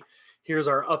Midjourney. Here's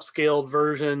our upscaled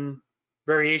version,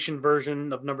 variation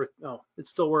version of number. Oh,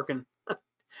 it's still working.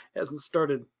 Hasn't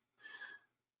started.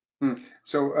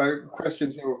 So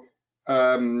question, so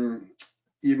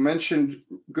you mentioned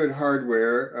good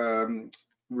hardware.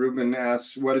 Ruben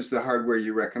asks, what is the hardware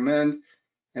you recommend?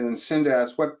 And then Cinda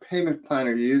asks, what payment plan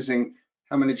are you using?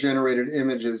 How many generated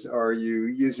images are you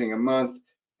using a month?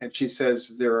 And she says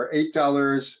there are $8,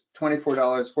 $24,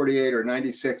 $48, or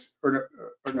 $96, or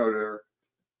no, there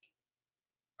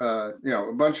are,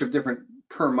 a bunch of different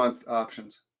per month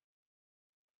options.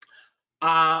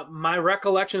 My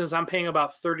recollection is I'm paying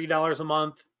about $30 a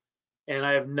month, and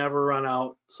I have never run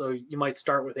out. So you might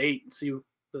start with 8 and see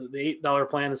the $8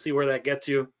 plan and see where that gets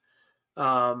you.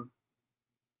 But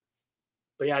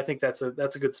yeah, I think that's a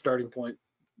good starting point.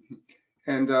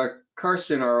 And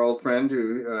Karsten, our old friend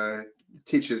who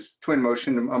teaches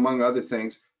Twinmotion, among other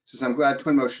things, says, I'm glad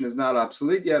Twinmotion is not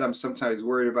obsolete yet. I'm sometimes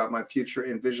worried about my future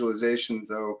in visualization,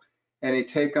 though. Any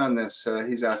take on this?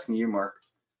 He's asking you, Mark.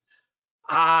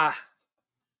 I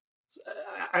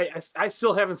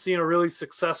still haven't seen a really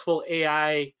successful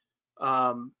AI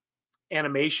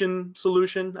animation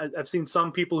solution. I've seen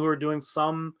some people who are doing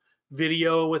some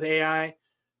video with AI,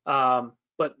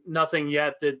 but nothing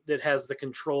yet that has the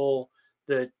control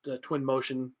that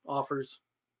Twinmotion offers,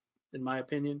 in my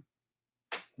opinion.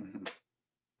 Mm-hmm.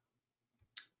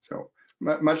 So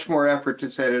much more effort to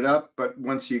set it up, but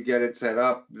once you get it set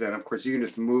up, then of course you can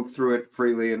just move through it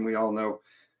freely, and we all know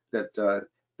that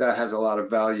that has a lot of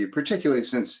value, particularly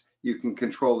since you can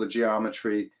control the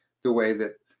geometry the way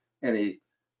that any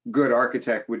good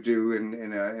architect would do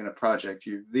in a project.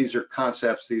 These are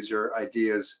concepts, these are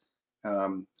ideas,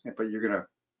 but you're going to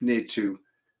need to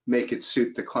make it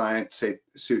suit the client,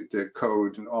 suit the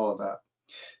code and all of that.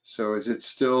 So is it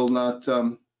still not?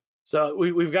 So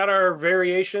we've got our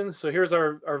variation. So here's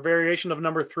our variation of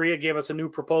number 3. It gave us a new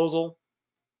proposal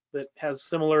that has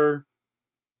similar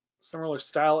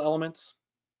style elements.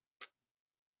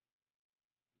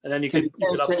 And then you can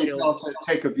you tell to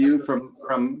take a view from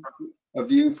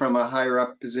a higher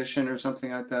up position or something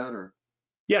like that, or?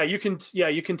 Yeah, you can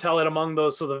tell it among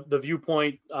those. So the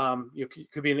viewpoint,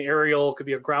 could be an aerial, could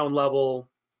be a ground level,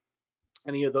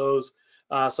 any of those.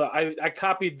 So I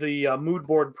copied the mood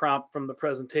board prompt from the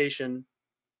presentation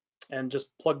and just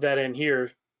plugged that in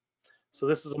here. So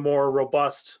this is a more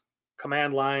robust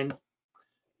command line,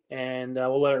 and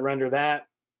we'll let it render that,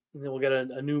 and then we'll get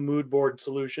a new mood board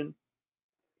solution.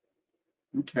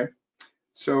 Okay,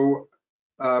 so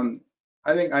I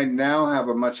think I now have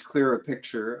a much clearer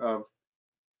picture of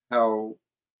how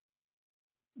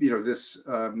this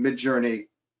Midjourney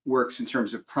works in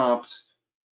terms of prompts,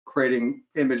 creating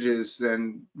images,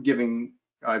 then giving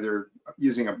either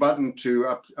using a button to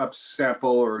up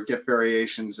sample or get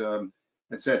variations,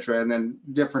 etc., and then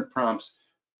different prompts.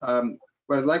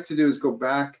 What I'd like to do is go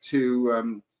back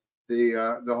to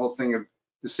the whole thing of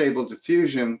the stable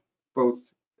diffusion, both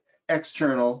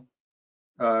external,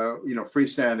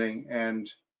 freestanding, and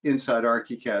inside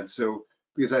ARCHICAD. So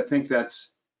because I think that's,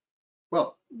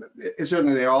 well,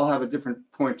 certainly they all have a different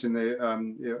point in the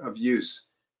of use.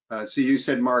 So you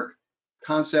said, Mark,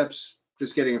 concepts,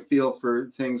 just getting a feel for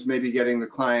things, maybe getting the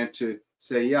client to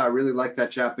say, yeah, I really like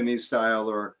that Japanese style,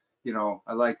 or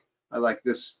I like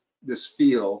this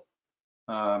feel.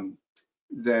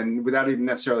 Then without even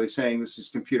necessarily saying this is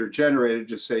computer generated,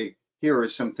 just say, here are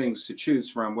some things to choose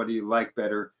from. What do you like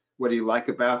better? What do you like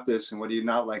about this, and what do you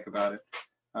not like about it?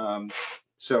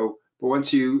 But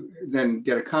once you then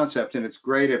get a concept, and it's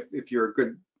great if you're a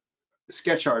good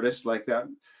sketch artist like that,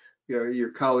 your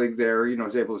colleague there,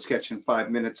 is able to sketch in 5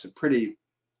 minutes a pretty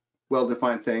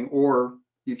well-defined thing, or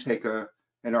you take an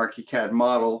ARCHICAD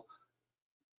model,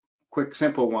 quick,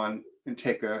 simple one, and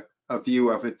take a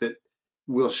view of it that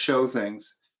will show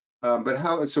things. But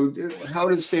how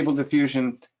does Stable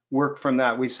Diffusion work from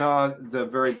that? We saw the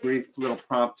very brief little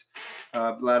prompt,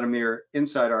 Vladimir,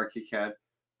 inside ARCHICAD,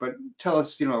 but tell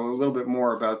us, a little bit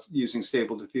more about using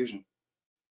Stable Diffusion.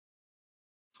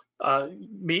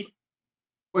 Me?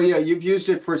 Well, yeah, you've used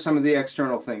it for some of the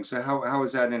external things. So how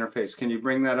is that interface? Can you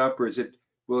bring that up, or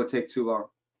will it take too long?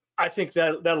 I think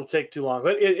that'll take too long,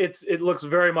 but it looks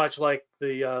very much like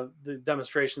the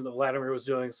demonstration that Vladimir was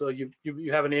doing. So you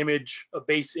have an image, a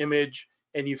base image,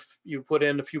 and you put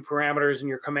in a few parameters in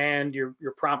your command, your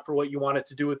prompt for what you want it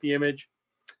to do with the image,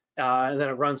 and then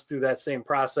it runs through that same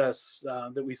process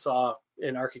that we saw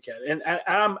in ARCHICAD. And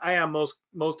I am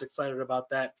most excited about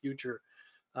that future.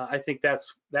 I think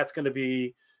that's going to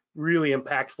be really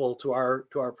impactful to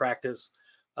our practice.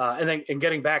 And then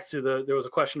getting back to there was a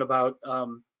question about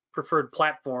preferred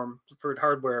platform, preferred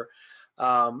hardware,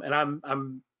 and I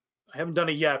haven't done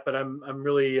it yet, but I'm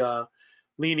really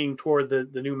leaning toward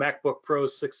the new MacBook Pro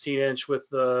 16-inch with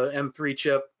the M3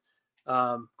 chip.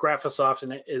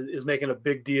 Graphisoft is making a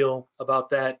big deal about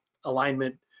that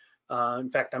alignment. In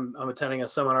fact, I'm attending a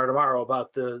seminar tomorrow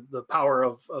about the power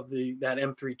of that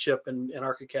M3 chip and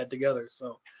ARCHICAD together.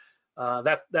 So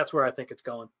that's where I think it's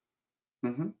going.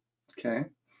 Mm-hmm. Okay.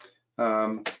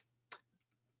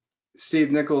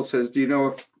 Steve Nichols says, do you know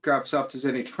if Graphisoft has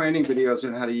any training videos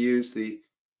on how to use the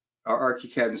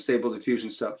ARCHICAD and Stable Diffusion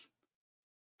stuff?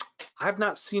 I've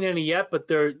not seen any yet, but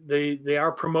they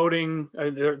are promoting.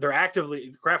 They're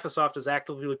actively. Graphisoft is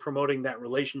actively promoting that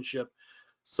relationship.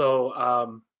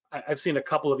 So I've seen a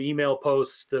couple of email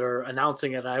posts that are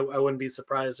announcing it. I wouldn't be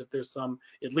surprised if there's some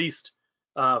at least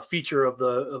feature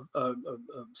of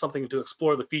something to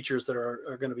explore the features that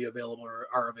are going to be available or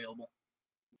are available.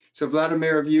 So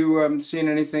Vladimir, have you seen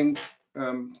anything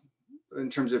in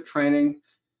terms of training?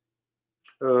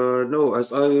 No,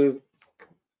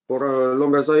 for as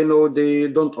long as I know, they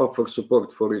don't offer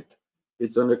support for it.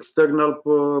 It's an external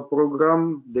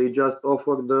program. They just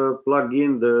offer the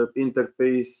plugin, the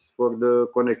interface for the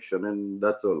connection, and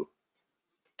that's all.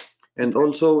 And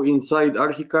also inside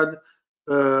ARCHICAD,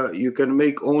 you can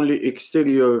make only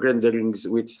exterior renderings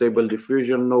with Stable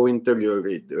Diffusion, no interior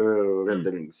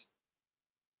renderings.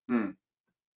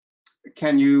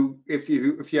 Can you, if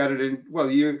you had it in, well,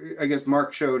 I guess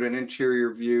Mark showed an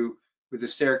interior view with the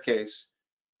staircase,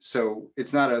 so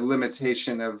it's not a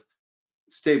limitation of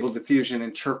Stable Diffusion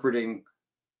interpreting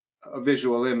a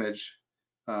visual image.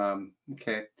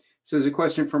 Okay, so there's a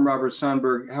question from Robert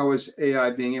Sonberg. How is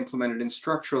AI being implemented in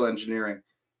structural engineering?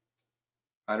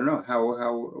 I don't know,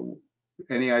 how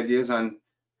any ideas on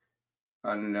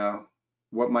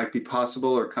what might be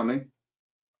possible or coming?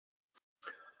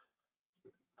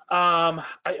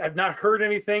 I've not heard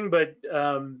anything, but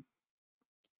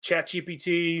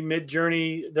ChatGPT,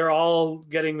 Midjourney, they're all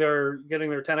getting their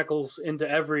tentacles into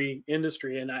every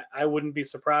industry, and I wouldn't be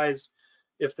surprised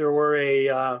if there were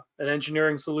an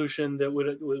engineering solution that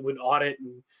would audit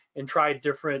and try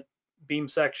different beam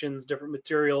sections, different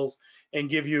materials, and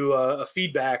give you a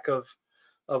feedback of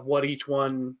what each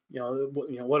one,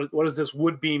 what does this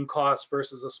wood beam cost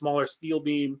versus a smaller steel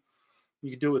beam. You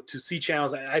can do it to C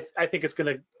channels. I think it's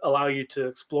going to allow you to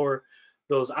explore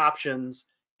those options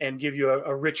and give you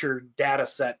a richer data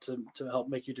set to help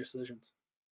make your decisions.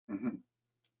 Mm-hmm.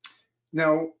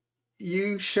 Now,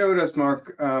 you showed us,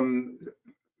 Mark,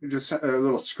 just a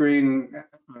little screen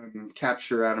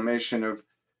capture animation of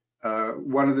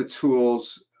one of the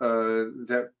tools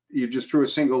that you just drew a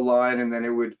single line, and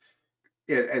then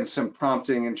and some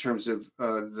prompting in terms of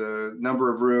the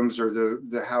number of rooms or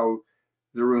how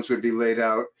the rooms would be laid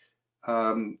out.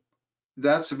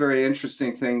 That's a very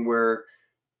interesting thing where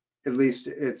at least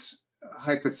it's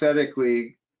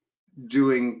hypothetically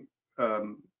doing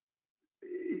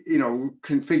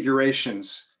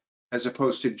configurations as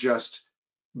opposed to just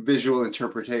visual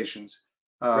interpretations.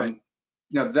 Right.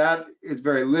 Now that is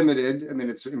very limited. I mean,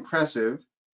 it's impressive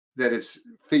that it's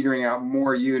figuring out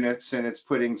more units and it's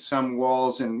putting some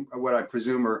walls in what I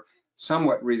presume are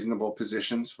somewhat reasonable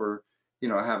positions for,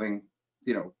 having,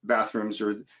 bathrooms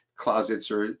or closets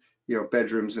or,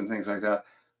 bedrooms and things like that.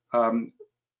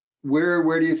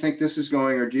 Where do you think this is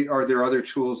going, or are there other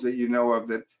tools that you know of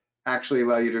that actually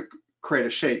allow you to create a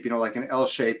shape, like an L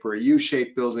shape or a U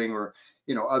shape building, or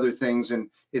other things, and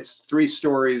it's 3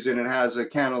 stories and it has a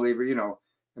cantilever,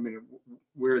 I mean,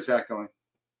 where is that going?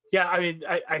 Yeah, I mean,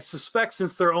 I suspect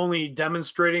since they're only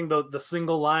demonstrating the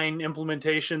single line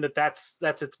implementation that's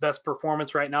its best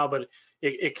performance right now, but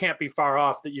it can't be far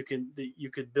off that you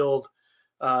could build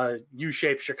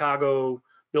U-shaped Chicago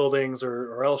buildings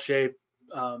or L-shaped.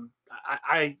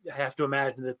 I have to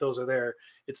imagine that those are there.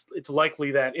 It's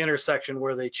likely that intersection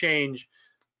where they change,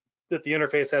 that the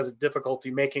interface has a difficulty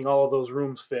making all of those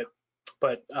rooms fit.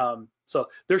 But so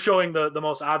they're showing the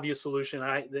most obvious solution.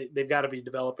 They've got to be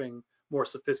developing more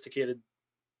sophisticated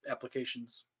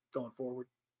applications going forward.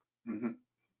 Mm-hmm.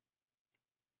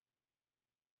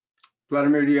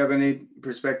 Vladimir, do you have any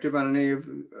perspective on any of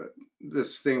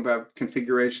this thing about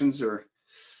configurations or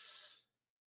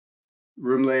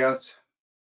room layouts?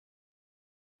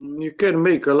 You can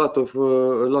make a lot of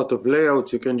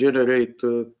layouts. You can generate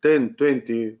 10,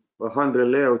 20, 100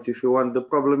 layouts if you want. The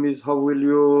problem is how will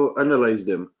you analyze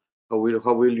them? How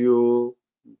will you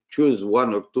choose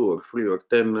 1 or 2 or 3 or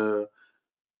 10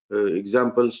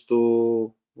 examples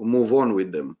to move on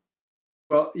with them?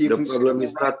 Well, you The can see problem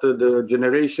is not the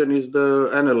generation, is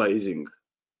the analyzing.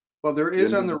 well, there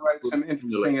is on the right some Analyze.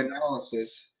 interesting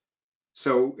analysis.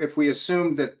 So if we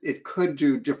assume that it could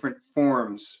do different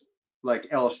forms like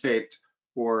L-shaped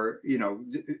or, you know,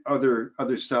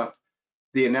 other stuff,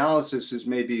 the analysis is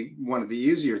maybe one of the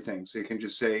easier things. It can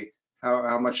just say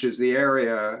how much is the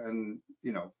area and,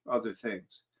 you know, other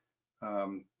things.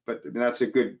 But I mean, that's a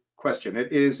good question.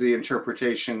 It is the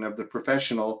interpretation of the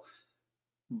professional,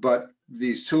 but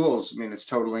these tools, I mean, it's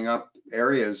totaling up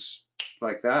areas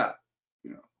like that,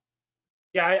 you know.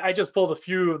 Yeah, I just pulled a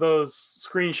few of those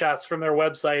screenshots from their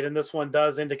website, and this one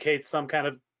does indicate some kind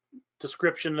of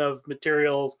description of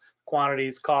materials,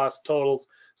 quantities, cost, totals.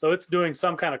 So it's doing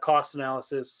some kind of cost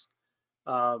analysis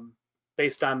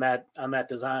based on that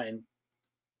design.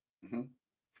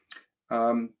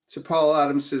 Mm-hmm. So Paul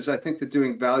Adams says, I think that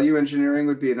doing value engineering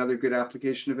would be another good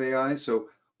application of AI. So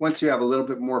once you have a little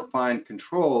bit more fine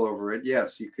control over it,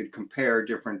 yes, you could compare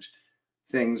different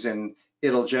things and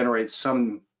it'll generate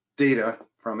some data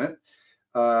from it.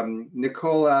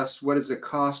 Nicole asks, what is the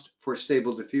cost for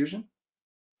stable diffusion?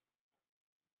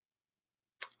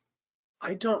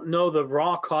 I don't know the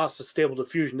raw cost of stable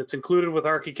diffusion. It's included with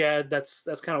ARCHICAD. That's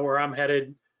kind of where I'm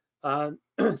headed.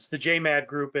 It's the JMAD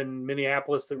group in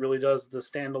Minneapolis that really does the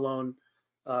standalone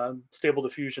stable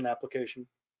diffusion application.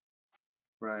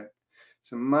 Right.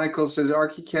 So Michael says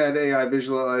ARCHICAD AI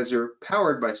visualizer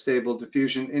powered by stable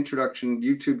diffusion introduction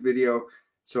YouTube video.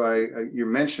 So you're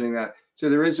mentioning that. So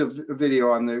there is a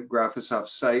video on the Graphisoft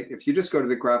site. If you just go to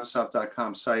the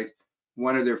graphisoft.com site,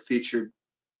 one of their featured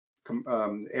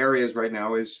areas right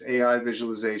now is AI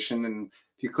visualization. And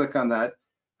if you click on that,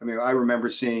 I mean, I remember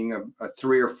seeing a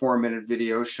 3 or 4 minute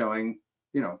video showing,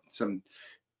 you know,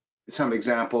 some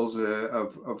examples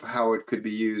of how it could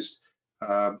be used.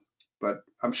 But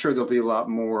I'm sure there'll be a lot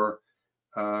more.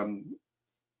 And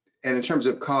in terms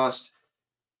of cost,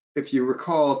 if you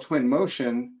recall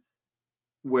Twinmotion,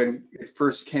 when it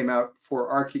first came out for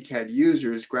ARCHICAD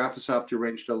users, Graphisoft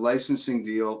arranged a licensing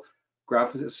deal.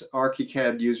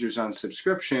 ARCHICAD users on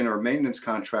subscription or maintenance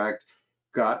contract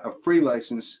got a free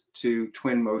license to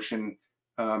Twinmotion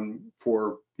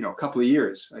for, you know, a couple of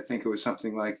years. I think it was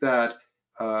something like that.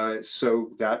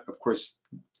 So that, of course,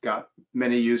 got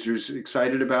many users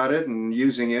excited about it and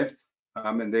using it,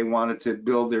 and they wanted to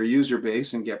build their user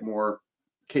base and get more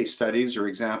case studies or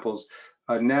examples.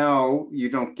 Now you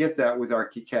don't get that with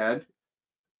ARCHICAD,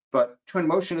 but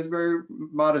Twinmotion is very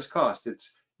modest cost.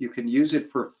 You can use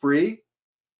it for free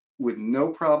with no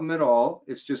problem at all.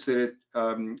 It's just that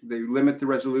they limit the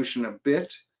resolution a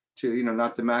bit to, you know,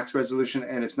 not the max resolution,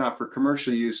 and it's not for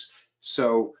commercial use.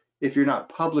 So if you're not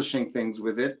publishing things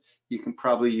with it, you can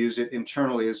probably use it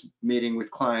internally as meeting with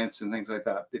clients and things like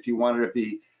that. If you wanted to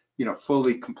be, you know,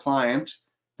 fully compliant,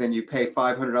 then you pay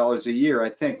 $500 a year, I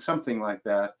think, something like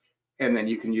that, and then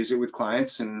you can use it with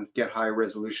clients and get high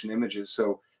resolution images.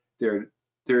 So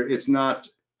it's not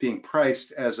being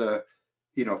priced as a,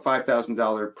 you know,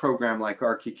 $5,000 program like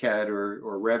ARCHICAD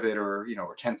or Revit or, you know,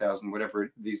 or 10,000,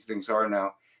 whatever these things are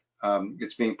now.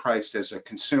 It's being priced as a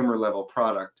consumer level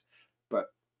product, but,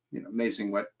 you know,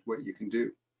 amazing what you can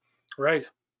do. Right.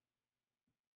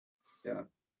 Yeah.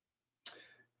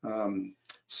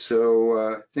 So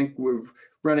I think we're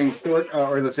running short,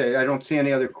 or let's say I don't see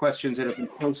any other questions that have been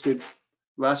posted.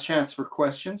 Last chance for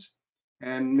questions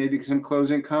and maybe some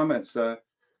closing comments.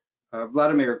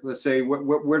 Vladimir, let's say, what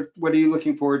are you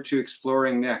looking forward to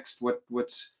exploring next?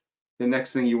 What's the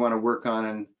next thing you want to work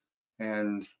on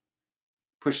and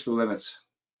push the limits?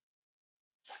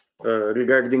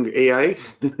 Regarding AI?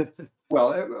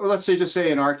 Well, let's say just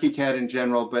say in ARCHICAD in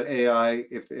general, but AI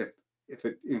if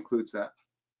it includes that.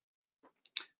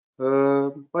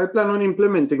 I plan on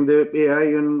implementing the AI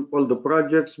in all the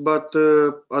projects, but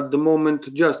at the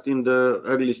moment just in the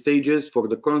early stages for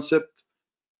the concept,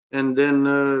 and then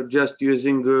just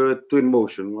using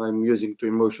Twinmotion. I'm using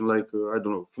Twinmotion like, I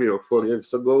don't know, 3 or 4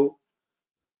 years ago,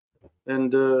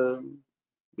 and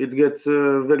it gets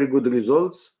very good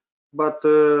results, but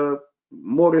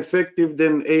more effective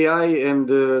than AI and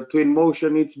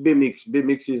Twinmotion, it's BMX.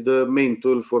 BMX is the main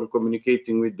tool for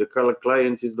communicating with the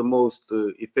clients, is the most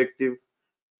effective.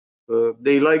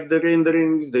 They like the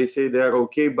renderings. They say they are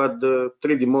okay, but the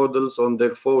 3D models on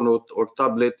their phone or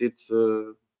tablet, it's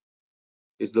the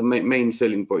main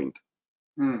selling point.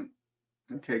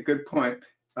 Okay, good point.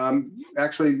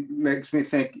 Actually makes me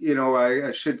think, you know,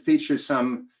 I should feature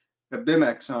some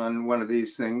BIMX on one of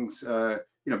these things. You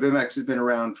know, BIMX has been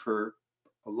around for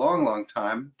a long, long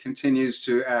time, continues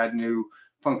to add new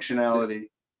functionality.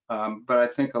 But I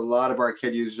think a lot of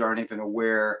ARCHICAD users aren't even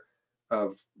aware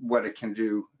of what it can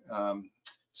do.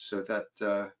 So that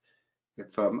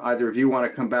if either of you want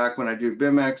to come back when I do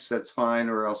BIMX, that's fine,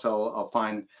 or else I'll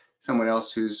find someone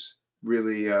else who's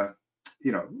really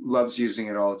you know, loves using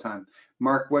it all the time.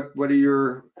 Mark, what are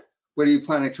you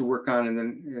planning to work on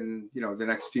in you know, the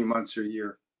next few months or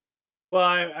year? Well,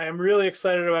 I'm really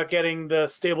excited about getting the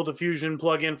Stable Diffusion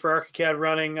plugin for ARCHICAD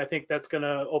running. I think that's going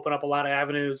to open up a lot of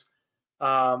avenues.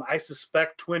 I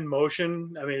suspect Twin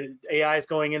Motion, I mean, AI is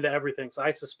going into everything, so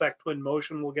I suspect Twin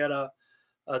Motion will get a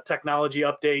technology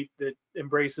update that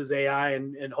embraces AI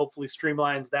and hopefully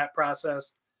streamlines that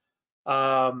process.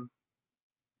 Oh,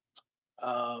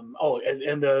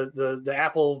 and the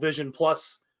Apple Vision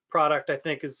Plus product, I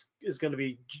think, is going to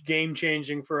be game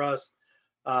changing for us.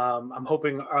 I'm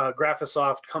hoping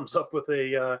Graphisoft comes up with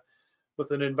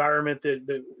an environment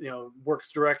that you know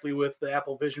works directly with the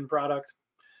Apple Vision product.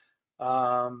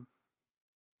 Yeah,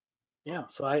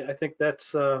 so I think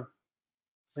that's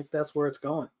where it's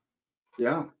going.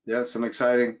 Yeah, some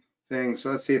exciting things. So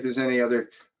let's see if there's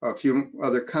a few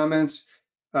other comments.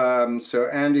 So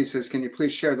Andy says, can you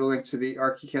please share the link to the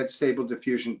ARCHICAD Stable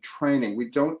Diffusion training?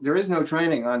 There is no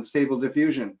training on Stable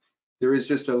Diffusion. There is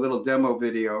just a little demo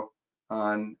video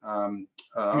on the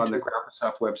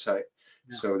Graphisoft website.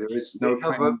 Yeah. So there is no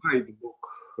training. Have a guidebook,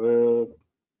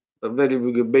 a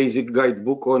very basic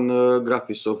guidebook on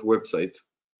Graphisoft website.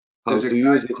 How to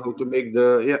use it, how to make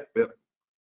the,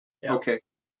 yeah. Okay.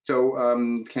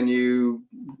 So can you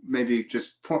maybe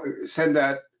just send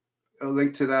a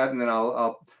link to that, and then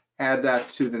I'll add that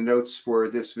to the notes for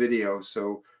this video.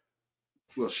 So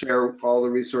we'll share all the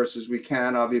resources we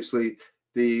can. Obviously,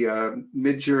 the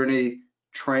Midjourney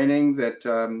training that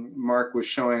Mark was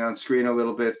showing on screen a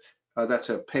little bit, that's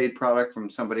a paid product from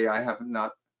somebody I have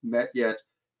not met yet,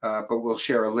 but we'll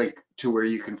share a link to where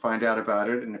you can find out about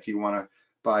it. And if you want to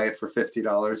buy it for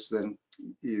 $50, then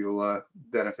you'll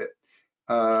benefit.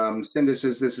 Cinda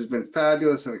says, this has been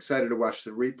fabulous. I'm excited to watch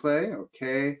the replay.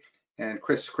 Okay. And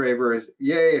Chris Craver is,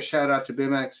 yay, a shout out to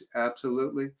BIMX.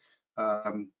 Absolutely.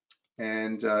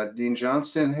 And Dean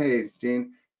Johnston, hey,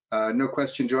 Dean, no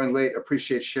question, joined late.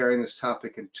 Appreciate sharing this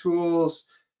topic and tools.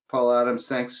 Paul Adams,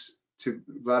 thanks to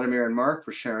Vladimir and Mark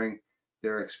for sharing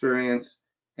their experience.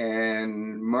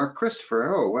 And Mark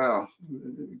Christopher, oh, wow,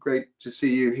 great to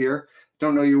see you here.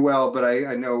 Don't know you well, but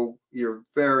I know you're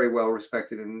very well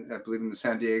respected in, I believe, in the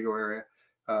San Diego area.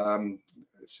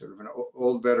 Sort of an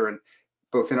old veteran,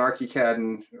 both in ARCHICAD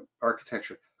and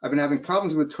architecture. I've been having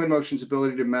problems with Twinmotion's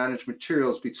ability to manage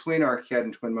materials between ARCHICAD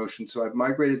and Twinmotion, so I've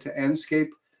migrated to Enscape.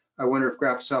 I wonder if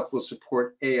Graphisoft will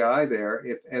support AI there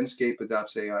if Enscape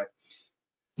adopts AI.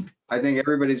 I think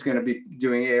everybody's going to be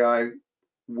doing AI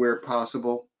where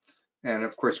possible. And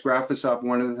of course, Graphisoft,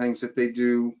 one of the things that they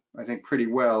do, I think, pretty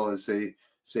well is they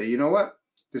say, you know what,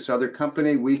 this other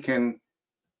company, we can,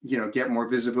 you know, get more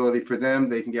visibility for them.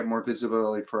 They can get more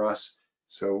visibility for us.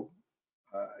 So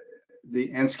the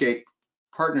Enscape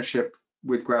partnership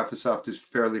with Graphisoft is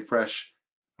fairly fresh.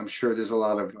 I'm sure there's a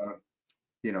lot of,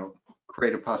 you know,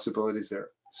 creative possibilities there.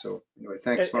 So anyway,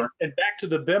 thanks, Mark. And back to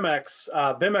the BIMX,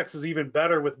 BIMX is even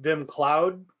better with BIM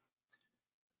Cloud.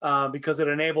 Because it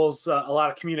enables a lot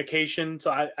of communication.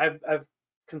 So I've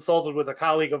consulted with a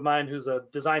colleague of mine who's a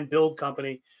design build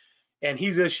company, and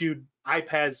he's issued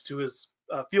iPads to his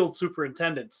field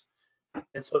superintendents.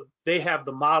 And so they have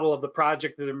the model of the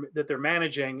project that they're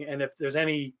managing, and if there's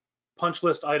any punch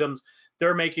list items,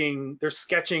 they're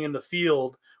sketching in the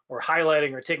field or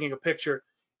highlighting or taking a picture,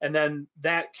 and then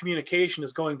that communication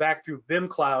is going back through BIM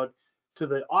Cloud to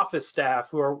the office staff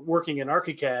who are working in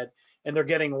ARCHICAD, and they're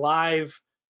getting live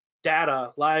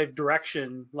data, live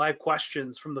direction, live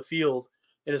questions from the field.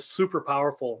 It is super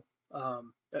powerful.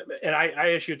 And I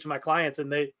issue it to my clients,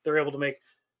 and they're able to make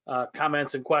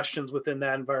comments and questions within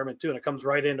that environment too. And it comes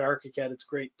right into ARCHICAD. It's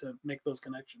great to make those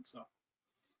connections. So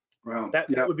wow,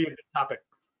 that would be a good topic.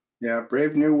 Yeah,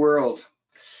 brave new world.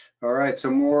 All right,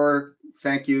 so more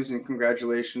thank yous and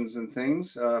congratulations and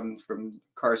things from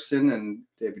Karsten and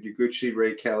David Uguchi,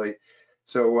 Ray Kelly.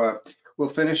 So we'll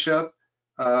finish up.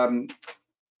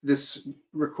 This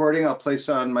recording I'll place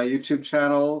on my YouTube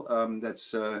channel.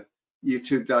 That's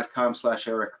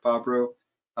youtube.com/Eric Bobrow.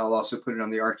 I'll also put it on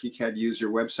the ARCHICAD user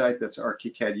website. That's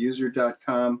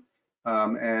archicaduser.com.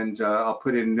 and I'll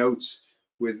put in notes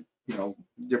with,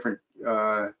 different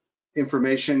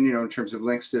information, in terms of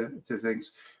links to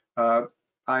things. I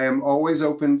am always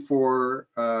open for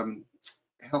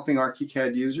helping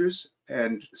ARCHICAD users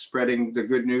and spreading the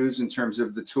good news in terms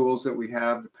of the tools that we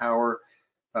have, the power,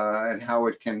 and how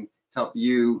it can help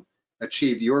you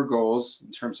achieve your goals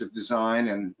in terms of design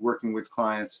and working with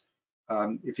clients.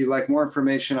 If you'd like more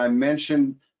information, I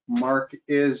mentioned Mark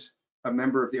is a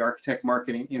member of the Architect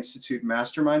Marketing Institute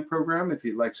Mastermind Program. If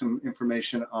you'd like some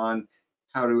information on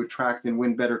how to attract and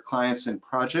win better clients and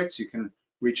projects, you can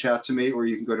reach out to me, or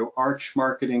you can go to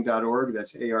archmarketing.org.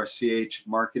 That's ARCH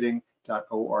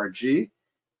marketing.org.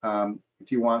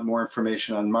 If you want more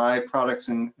information on my products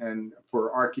and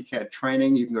for ARCHICAD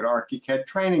training, you can go to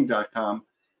archicadtraining.com.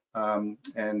 I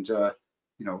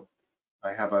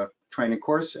have a training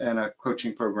course and a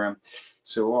coaching program.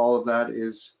 So all of that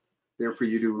is there for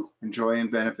you to enjoy and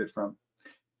benefit from.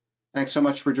 Thanks so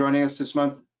much for joining us this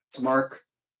month, Mark,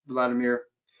 Vladimir.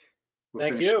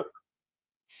 Thank you.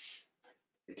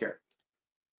 Take care.